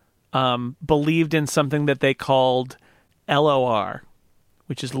believed in something that they called LOR,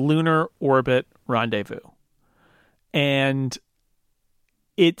 which is Lunar Orbit Rendezvous. And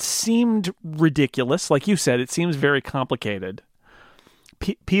it seemed ridiculous. Like you said, it seems very complicated.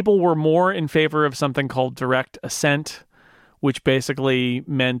 People were more in favor of something called direct ascent, which basically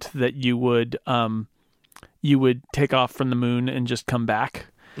meant that you would take off from the moon and just come back.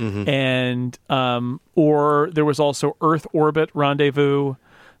 Mm-hmm. And or there was also Earth Orbit Rendezvous.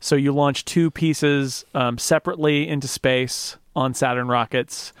 So you launch 2 pieces separately into space on Saturn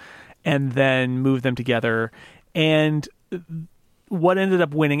rockets and then move them together. And what ended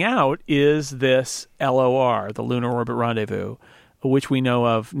up winning out is this LOR, the Lunar Orbit Rendezvous, which we know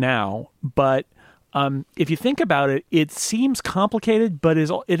of now. But if you think about it, it seems complicated, but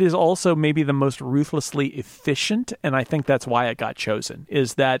it is also maybe the most ruthlessly efficient, and I think that's why it got chosen,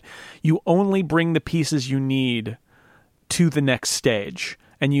 is that you only bring the pieces you need to the next stage,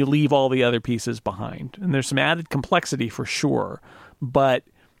 and you leave all the other pieces behind. And there's some added complexity for sure, but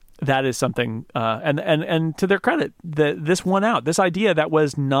that is something, and to their credit, this won out. This idea that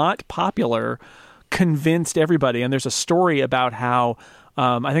was not popular convinced everybody. And there's a story about how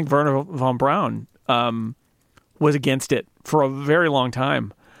I think Wernher von Braun was against it for a very long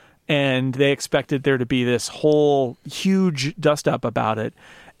time, and they expected there to be this whole huge dust-up about it.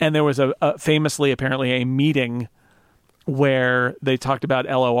 And there was famously, apparently, a meeting where they talked about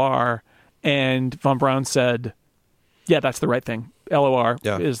LOR, and von Braun said, "Yeah, that's the right thing. LOR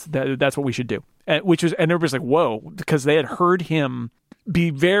is that's what we should do." And everybody's like, "Whoa," because they had heard him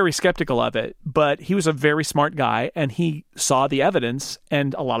be very skeptical of it, but he was a very smart guy, and he saw the evidence,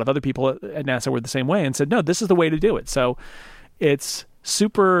 and a lot of other people at NASA were the same way, and said, "No, this is the way to do it." So it's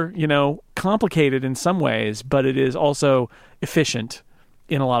super, complicated in some ways, but it is also efficient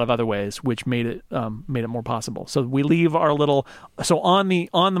in a lot of other ways, which made it more possible. So we leave our on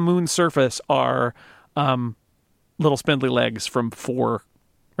the moon's surface are little spindly legs from four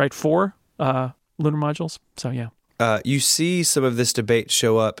lunar modules. So yeah. You see some of this debate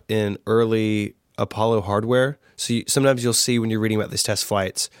show up in early Apollo hardware. So sometimes you'll see when you're reading about these test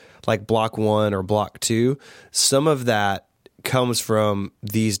flights, like Block 1 or Block 2, some of that comes from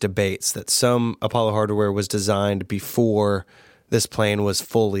these debates that some Apollo hardware was designed before this plane was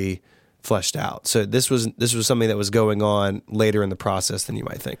fully fleshed out. So this was something that was going on later in the process than you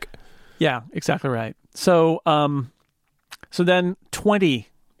might think. Yeah, exactly right. So then 20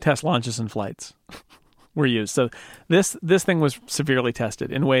 test launches and flights were used. So this thing was severely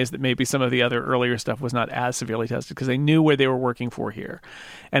tested in ways that maybe some of the other earlier stuff was not as severely tested, because they knew where they were working for here.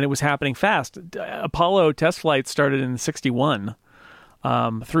 And it was happening fast. Apollo test flights started in 61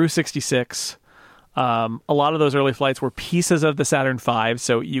 through 66. A lot of those early flights were pieces of the Saturn V,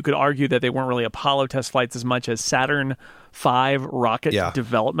 so you could argue that they weren't really Apollo test flights as much as Saturn V rocket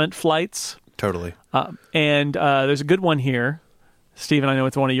development flights. Totally. And there's a good one here, Stephen, I know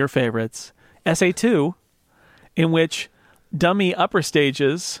it's one of your favorites, SA-2, in which dummy upper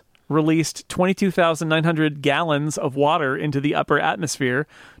stages released 22,900 gallons of water into the upper atmosphere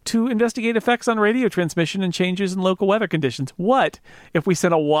to investigate effects on radio transmission and changes in local weather conditions. What if we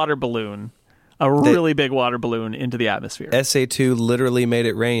sent a water balloon, a really big water balloon, into the atmosphere? SA-2 literally made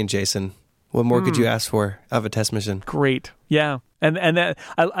it rain, Jason. What more could you ask for of a test mission? Great. Yeah. And that,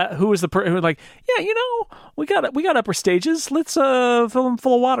 who was the person who was like, yeah, we got upper stages. Let's fill them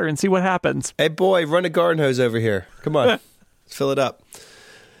full of water and see what happens. Hey, boy, run a garden hose over here. Come on. Let's fill it up.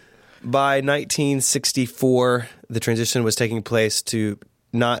 By 1964, the transition was taking place to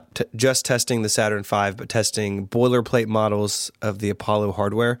not just testing the Saturn V, but testing boilerplate models of the Apollo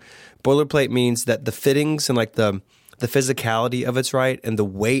hardware. Boilerplate means that the fittings and like the physicality of it's right and the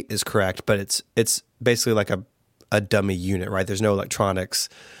weight is correct, but it's basically like a dummy unit, right? There's no electronics.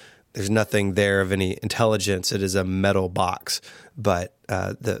 There's nothing there of any intelligence. It is a metal box, but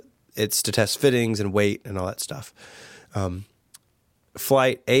it's to test fittings and weight and all that stuff.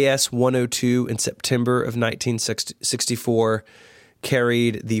 Flight AS-102 in September of 1964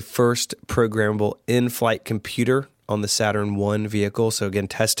 carried the first programmable in-flight computer on the Saturn I vehicle. So again,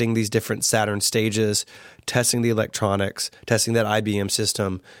 testing these different Saturn stages, testing the electronics, testing that IBM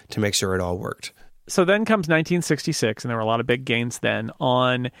system to make sure it all worked. So then comes 1966, and there were a lot of big gains then.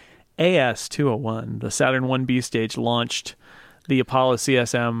 On AS-201, the Saturn 1B stage launched the Apollo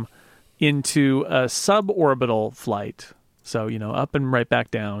CSM into a suborbital flight. So, up and right back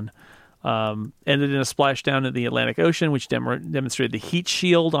down. Ended in a splashdown in the Atlantic Ocean, which demonstrated the heat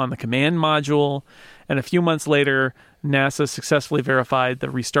shield on the command module. And a few months later, NASA successfully verified the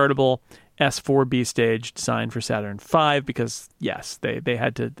restartable S4B stage designed for Saturn V, because, yes, they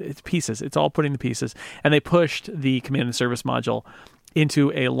had to, it's pieces. It's all putting the pieces. And they pushed the command and service module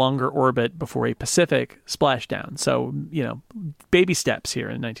into a longer orbit before a Pacific splashdown. So, baby steps here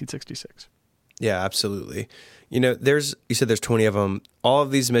in 1966. Yeah, absolutely. You said there's 20 of them. All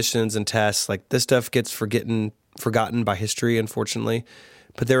of these missions and tests, like this stuff gets forgotten by history, unfortunately,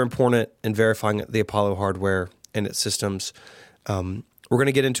 but they're important in verifying the Apollo hardware and its systems. We're going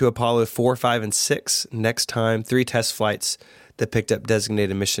to get into Apollo 4, 5, and 6 next time, 3 test flights that picked up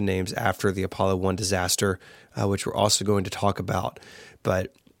designated mission names after the Apollo 1 disaster, which we're also going to talk about.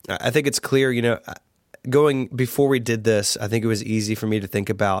 But I think it's clear, before we did this, I think it was easy for me to think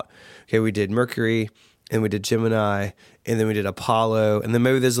about, okay, we did Mercury, and we did Gemini, and then we did Apollo, and then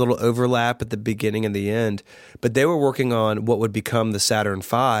maybe there's a little overlap at the beginning and the end. But they were working on what would become the Saturn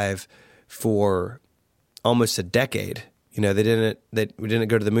V for almost a decade. We didn't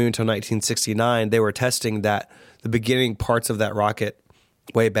go to the moon until 1969. They were testing the beginning parts of that rocket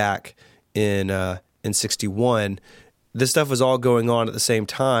way back in 61. This stuff was all going on at the same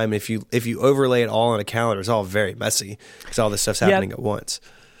time. If you overlay it all on a calendar, it's all very messy because all this stuff's happening at once.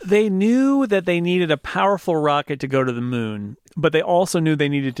 They knew that they needed a powerful rocket to go to the moon, but they also knew they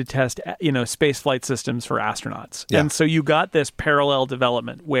needed to test, space flight systems for astronauts. Yeah. And so you got this parallel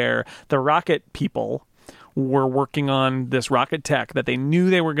development where the rocket people were working on this rocket tech that they knew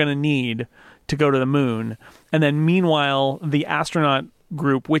they were going to need to go to the moon. And then meanwhile, the astronaut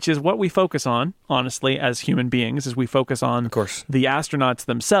group, which is what we focus on, honestly, as human beings, is we focus on the astronauts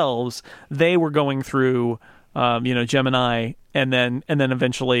themselves. They were going through Gemini, and then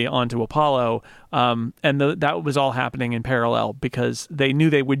eventually onto Apollo, and that was all happening in parallel because they knew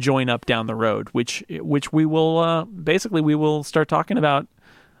they would join up down the road, which we will we will start talking about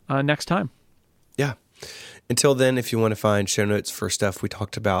next time. Yeah. Until then, if you want to find show notes for stuff we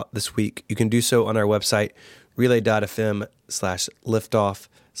talked about this week, you can do so on our website,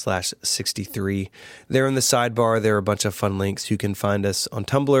 relay.fm/liftoff/63. There in the sidebar, there are a bunch of fun links. You can find us on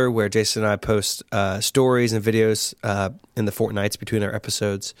Tumblr, where Jason and I post stories and videos in the fortnights between our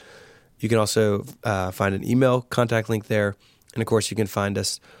episodes. You can also find an email contact link there. And, of course, you can find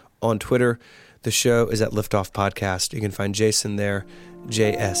us on Twitter. The show is at Liftoff Podcast. You can find Jason there,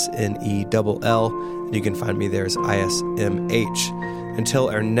 JSNELL. And you can find me there as ISMH. Until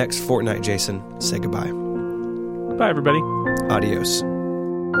our next fortnight, Jason, say goodbye. Bye, everybody. Adios.